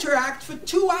 I want to interact for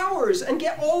 2 hours and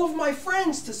get all of my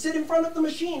friends to sit in front of the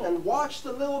machine and watch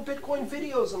the little Bitcoin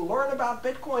videos and learn about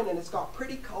Bitcoin. And it's got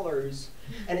pretty colors.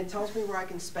 And it tells me where I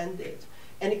can spend it.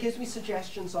 And it gives me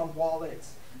suggestions on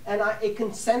wallets. And it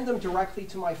can send them directly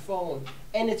to my phone.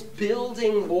 And it's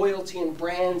building loyalty and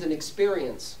brand and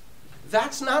experience.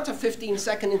 That's not a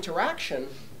 15-second interaction.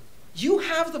 You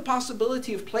have the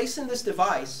possibility of placing this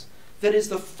device that is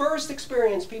the first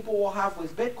experience people will have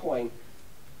with Bitcoin.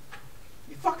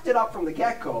 You fucked it up from the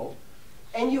get-go,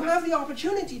 and you have the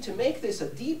opportunity to make this a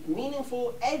deep,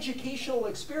 meaningful, educational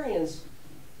experience,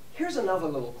 here's another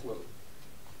little clue.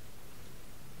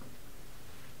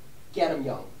 Get them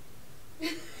young.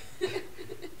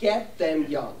 Get them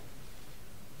young.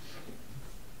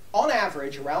 On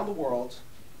average, around the world,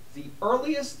 the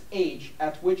earliest age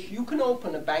at which you can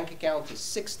open a bank account is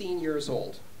 16 years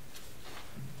old.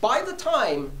 By the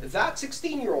time that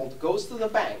 16-year-old goes to the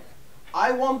bank,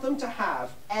 I want them to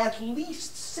have at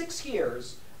least 6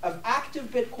 years of active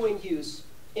Bitcoin use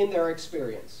in their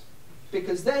experience.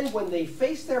 Because then when they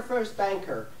face their first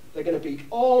banker, they're going to be,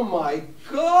 oh my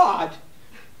God,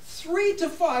 3 to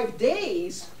 5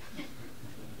 days?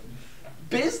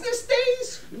 Business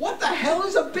days? What the hell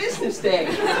is a business day?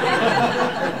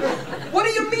 What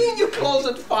do you mean you close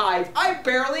at 5? I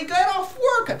barely get off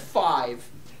work at 5.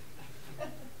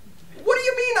 What do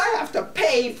you mean I have to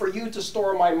pay for you to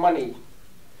store my money?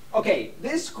 Okay,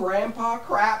 this grandpa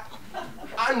crap,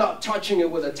 I'm not touching it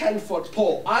with a 10-foot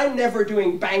pole. I'm never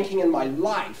doing banking in my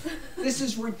life. This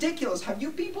is ridiculous. Have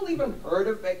you people even heard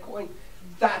of Bitcoin?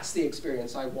 That's the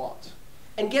experience I want.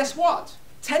 And guess what?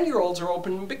 10-year-olds are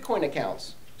opening Bitcoin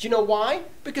accounts. Do you know why?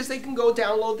 Because they can go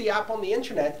download the app on the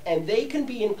internet and they can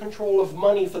be in control of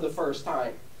money for the first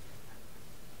time.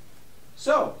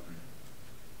 So,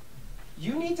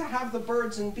 you need to have the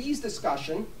birds and bees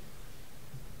discussion,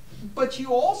 but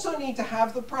you also need to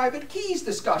have the private keys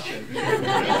discussion.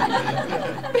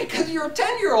 Because your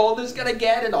 10-year-old is going to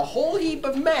get in a whole heap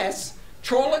of mess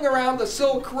trolling around the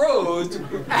Silk Road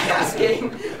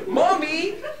asking,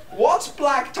 Mommy, what's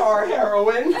black tar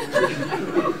heroin?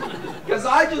 Because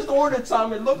I just ordered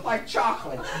some, it looked like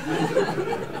chocolate.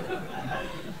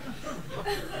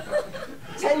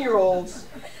 10-year-olds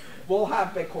will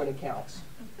have Bitcoin accounts.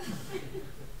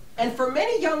 And for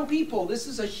many young people, this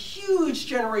is a huge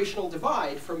generational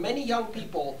divide. For many young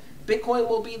people, Bitcoin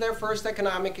will be their first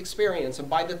economic experience. And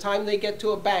by the time they get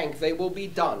to a bank, they will be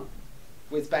done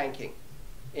with banking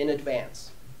in advance.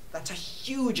 That's a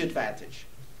huge advantage.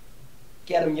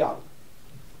 Get them young.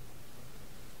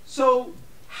 So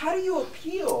how do you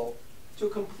appeal to a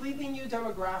completely new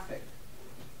demographic?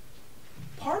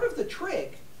 Part of the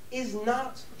trick is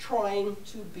not trying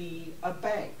to be a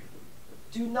bank.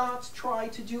 Do not try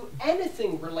to do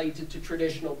anything related to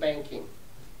traditional banking.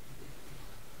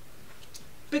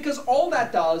 Because all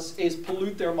that does is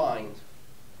pollute their mind.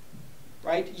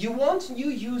 Right? You want new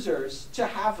users to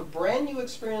have a brand new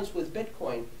experience with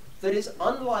Bitcoin that is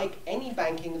unlike any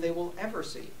banking they will ever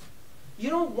see. You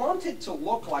don't want it to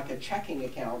look like a checking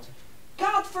account.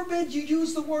 God forbid you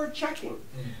use the word checking.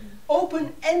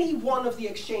 Open any one of the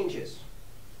exchanges.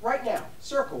 Right now,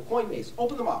 Circle, Coinbase,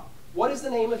 open them up. What is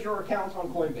the name of your account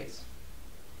on Coinbase?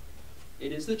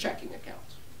 It is the checking account.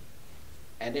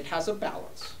 And it has a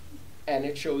balance. And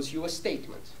it shows you a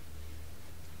statement.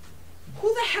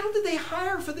 Who the hell did they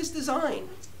hire for this design?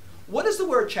 What does the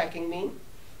word checking mean?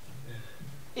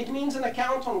 It means an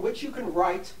account on which you can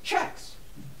write checks.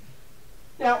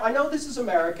 Now, I know this is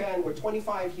America, and we're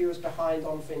 25 years behind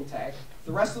on fintech.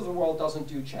 The rest of the world doesn't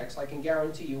do checks, I can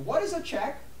guarantee you. What is a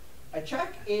check? A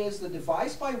check is the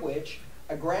device by which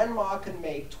a grandma can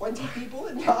make 20 people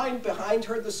in line behind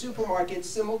her at the supermarket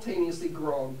simultaneously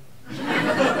groan.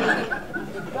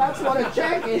 That's what a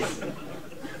check is.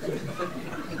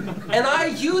 And I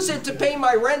use it to pay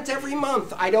my rent every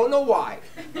month. I don't know why.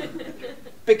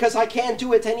 Because I can't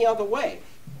do it any other way.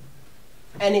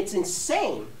 And it's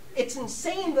insane. It's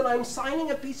insane that I'm signing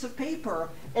a piece of paper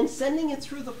and sending it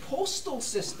through the postal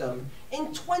system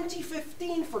in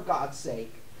 2015, for God's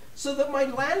sake, so that my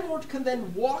landlord can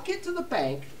then walk it to the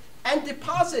bank and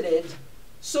deposit it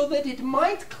so that it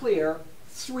might clear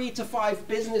 3 to 5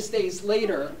 business days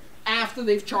later after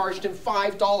they've charged him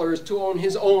 $5 to own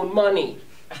his own money.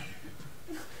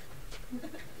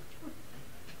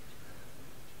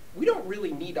 We don't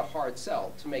really need a hard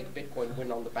sell to make Bitcoin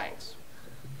win on the banks.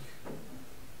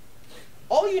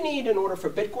 All you need in order for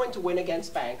Bitcoin to win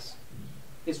against banks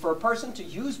is for a person to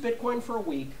use Bitcoin for a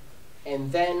week,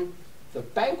 and then the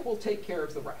bank will take care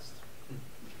of the rest.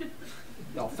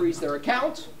 They'll freeze their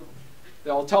account.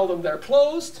 They'll tell them they're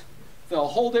closed. They'll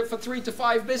hold it for 3 to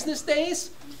 5 business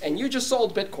days, and you just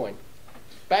sold Bitcoin.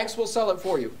 Banks will sell it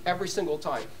for you every single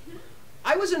time.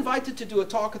 I was invited to do a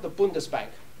talk at the Bundesbank.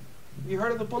 You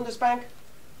heard of the Bundesbank?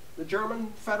 The German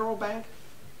federal bank?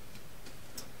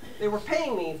 They were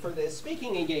paying me for this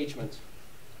speaking engagement,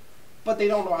 but they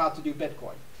don't know how to do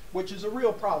Bitcoin, which is a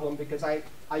real problem because I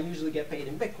usually get paid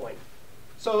in Bitcoin.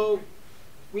 So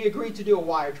we agreed to do a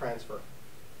wire transfer.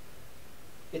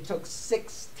 It took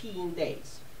 16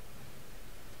 days.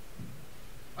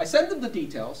 I sent them the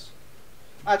details.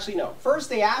 Actually, no. First,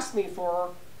 they asked me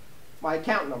for my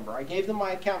account number. I gave them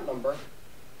my account number.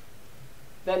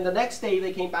 Then the next day,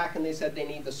 they came back and they said they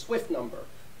need the SWIFT number.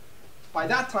 By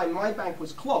that time, my bank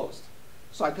was closed,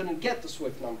 so I couldn't get the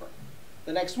SWIFT number.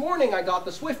 The next morning, I got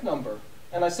the SWIFT number,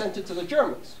 and I sent it to the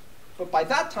Germans. But by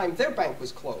that time, their bank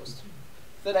was closed.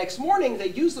 The next morning, they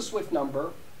used the SWIFT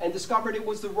number and discovered it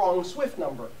was the wrong SWIFT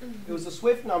number. It was the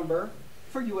SWIFT number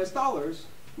for US dollars,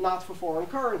 not for foreign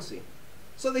currency.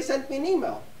 So they sent me an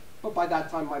email, but by that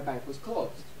time, my bank was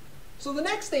closed. So the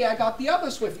next day, I got the other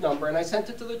SWIFT number, and I sent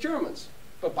it to the Germans.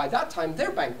 But by that time,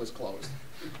 their bank was closed.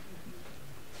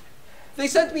 They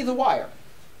sent me the wire.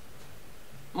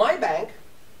 My bank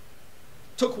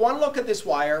took one look at this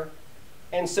wire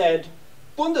and said,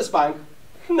 Bundesbank,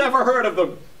 never heard of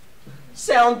them.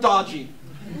 Sound dodgy.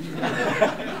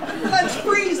 Let's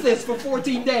freeze this for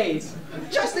 14 days,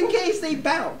 just in case they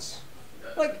bounce.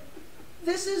 Like,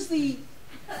 this is the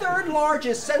third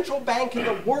largest central bank in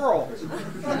the world.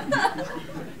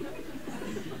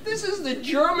 This is the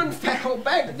German Federal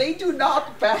Bank. They do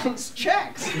not bounce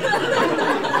checks.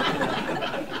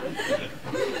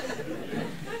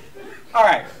 All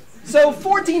right, so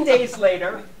 14 days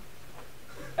later,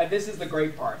 and this is the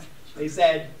great part, they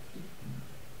said,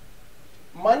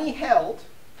 money held,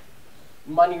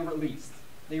 money released.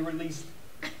 They released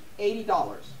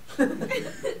 $80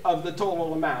 of the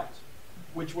total amount,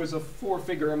 which was a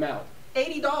 4-figure amount.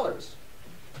 $80.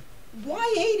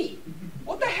 Why 80?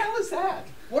 What the hell is that?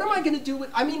 What am I going to do with,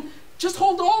 I mean, just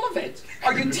hold all of it.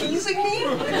 Are you teasing me?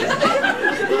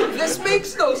 This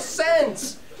makes no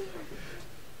sense.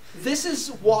 This is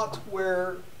what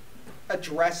we're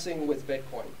addressing with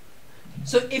Bitcoin.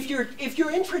 So if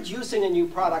you're introducing a new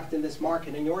product in this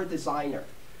market and you're a designer,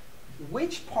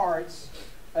 which parts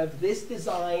of this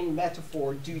design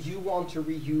metaphor do you want to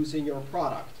reuse in your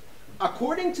product?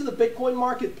 According to the Bitcoin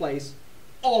marketplace,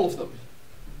 all of them.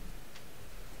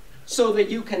 So that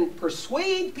you can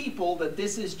persuade people that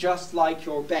this is just like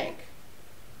your bank.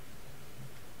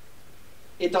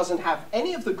 It doesn't have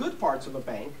any of the good parts of a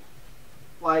bank,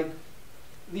 like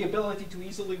the ability to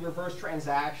easily reverse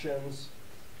transactions,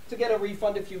 to get a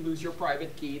refund if you lose your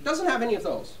private key. It doesn't have any of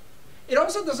those. It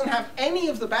also doesn't have any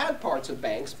of the bad parts of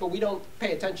banks, but we don't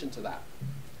pay attention to that.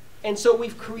 And so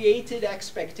we've created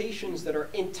expectations that are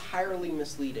entirely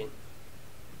misleading.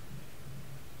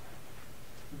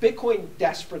 Bitcoin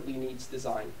desperately needs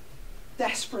design.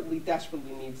 Desperately,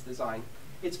 desperately needs design.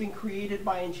 It's been created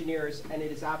by engineers, and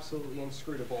it is absolutely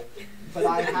inscrutable. But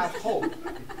I have hope.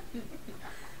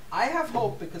 I have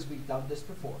hope because we've done this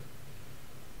before.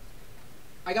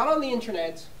 I got on the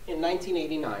internet in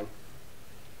 1989.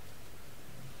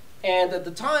 And at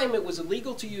the time, it was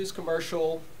illegal to use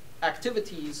commercial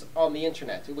activities on the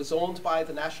internet. It was owned by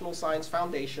the National Science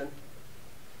Foundation,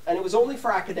 and it was only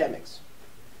for academics.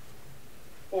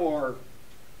 Or,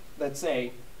 let's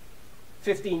say,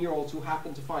 15-year-olds who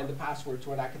happen to find the password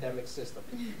to an academic system.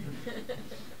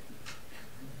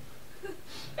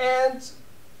 And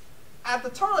at the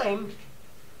time,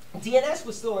 DNS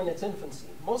was still in its infancy.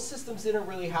 Most systems didn't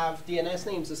really have DNS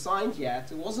names assigned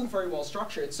yet. It wasn't very well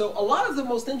structured. So a lot of the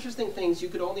most interesting things you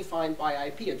could only find by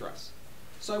IP address.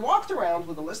 So I walked around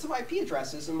with a list of IP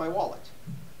addresses in my wallet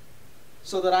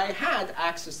so that I had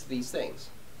access to these things.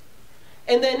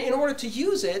 And then in order to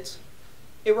use it,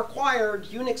 it required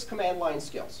Unix command line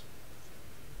skills.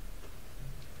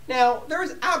 Now, there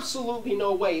is absolutely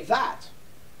no way that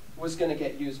was going to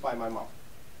get used by my mom.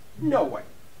 No way.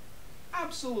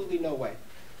 Absolutely no way.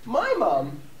 My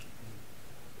mom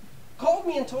called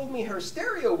me and told me her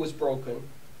stereo was broken.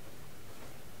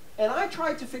 And I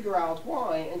tried to figure out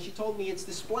why, and she told me it's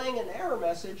displaying an error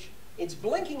message. It's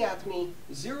blinking at me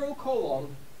 0:00.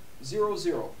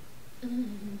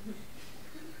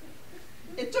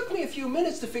 It took me a few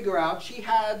minutes to figure out she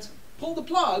had pulled the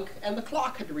plug and the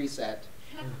clock had reset.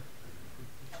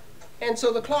 And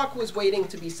so the clock was waiting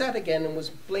to be set again and was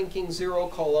blinking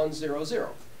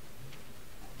 0:00.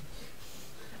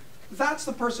 That's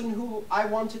the person who I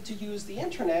wanted to use the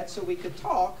internet so we could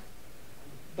talk,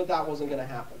 but that wasn't going to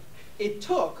happen. It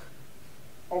took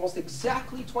almost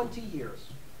exactly 20 years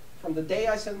from the day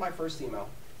I sent my first email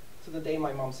to the day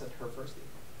my mom sent her first email.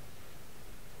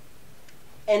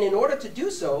 And in order to do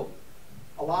so,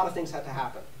 a lot of things had to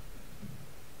happen.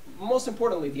 Most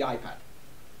importantly, the iPad.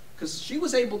 Because she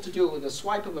was able to do it with a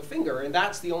swipe of a finger, and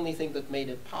that's the only thing that made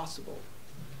it possible.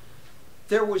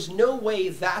 There was no way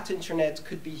that internet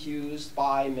could be used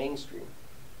by mainstream.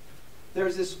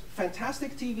 There's this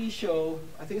fantastic TV show,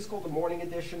 I think it's called The Morning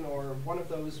Edition, or one of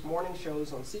those morning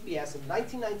shows on CBS in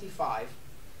 1995,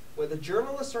 where the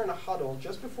journalists are in a huddle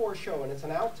just before a show, and it's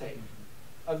an outtake.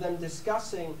 of them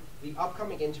discussing the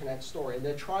upcoming internet story. And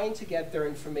they're trying to get their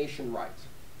information right.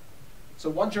 So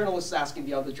one journalist is asking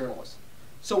the other journalist,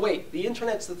 so wait, the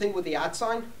internet's the thing with the @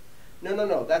 sign? No, no,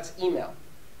 no, that's email.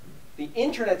 The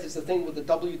internet is the thing with the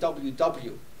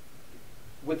www,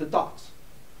 with the dots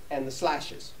and the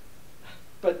slashes.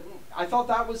 But I thought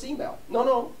that was email. No,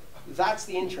 no, that's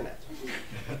the internet.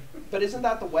 But isn't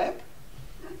that the web?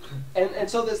 And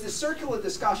so there's this circular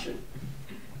discussion,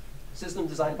 system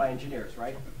designed by engineers,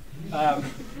 right?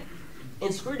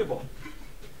 Inscrutable.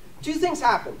 Two things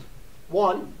happened.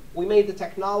 One, we made the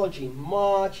technology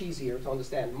much easier to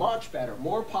understand, much better,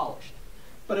 more polished.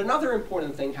 But another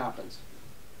important thing happened.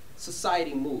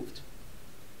 Society moved.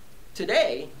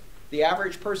 Today, the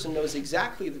average person knows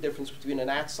exactly the difference between an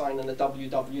 @ sign and a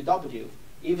www,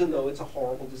 even though it's a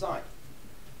horrible design.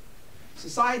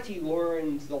 Society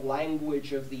learned the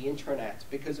language of the internet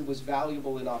because it was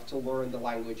valuable enough to learn the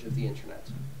language of the internet.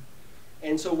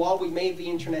 And so while we made the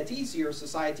internet easier,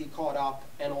 society caught up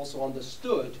and also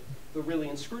understood the really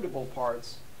inscrutable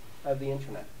parts of the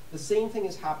internet. The same thing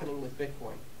is happening with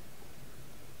Bitcoin.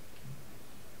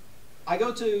 I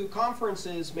go to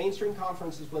conferences, mainstream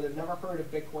conferences, where they've never heard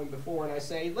of Bitcoin before, and I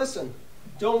say, listen,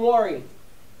 don't worry.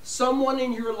 Someone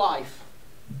in your life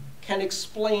can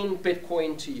explain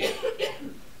Bitcoin to you.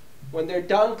 When they're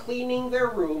done cleaning their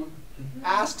room,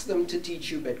 ask them to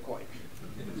teach you Bitcoin.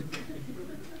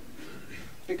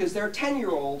 Because their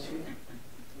 10-year-old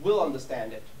will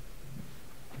understand it.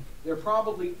 They're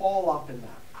probably all up in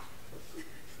that.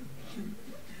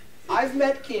 I've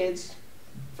met kids,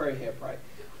 very hip, right?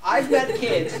 I've met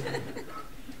kids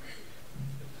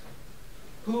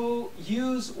who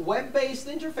use web-based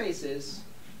interfaces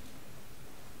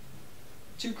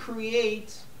to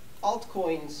create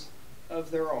altcoins of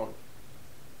their own.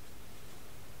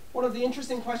 One of the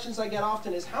interesting questions I get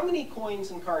often is, how many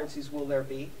coins and currencies will there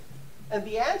be? And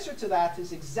the answer to that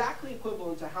is exactly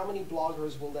equivalent to how many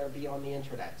bloggers will there be on the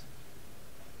internet.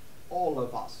 All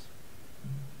of us,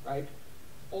 right?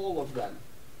 All of them.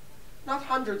 Not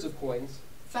hundreds of coins,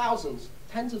 thousands,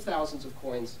 tens of thousands of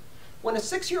coins. When a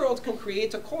 6-year-old can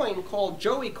create a coin called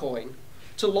Joey Coin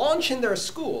to launch in their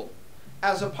school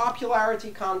as a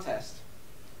popularity contest,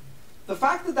 the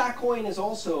fact that that coin is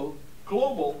also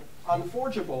global,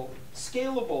 unforgeable,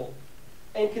 scalable,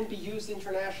 and can be used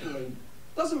internationally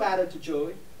doesn't matter to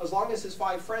Joey, as long as his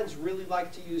 5 friends really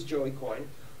like to use Joey Coin.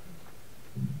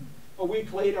 A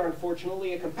week later,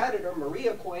 unfortunately, a competitor,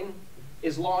 Maria Coin,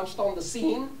 is launched on the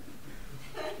scene,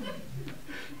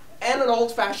 and an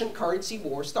old-fashioned currency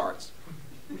war starts.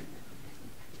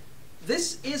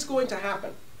 This is going to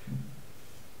happen.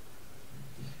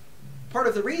 Part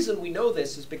of the reason we know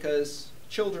this is because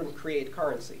children create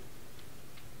currency.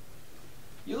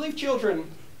 You leave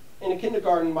children in a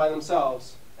kindergarten by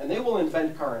themselves, and they will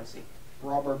invent currency.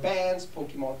 Rubber bands,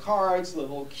 Pokemon cards,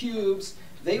 little cubes.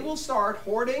 They will start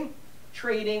hoarding,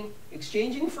 trading,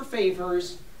 exchanging for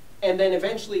favors, and then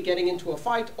eventually getting into a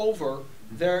fight over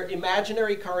their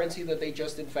imaginary currency that they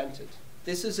just invented.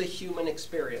 This is a human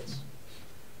experience.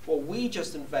 Well, we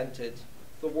just invented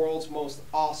the world's most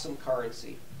awesome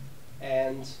currency.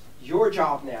 And your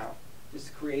job now is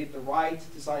to create the right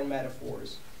design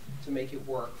metaphors to make it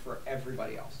work for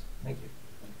everybody else. Thank you.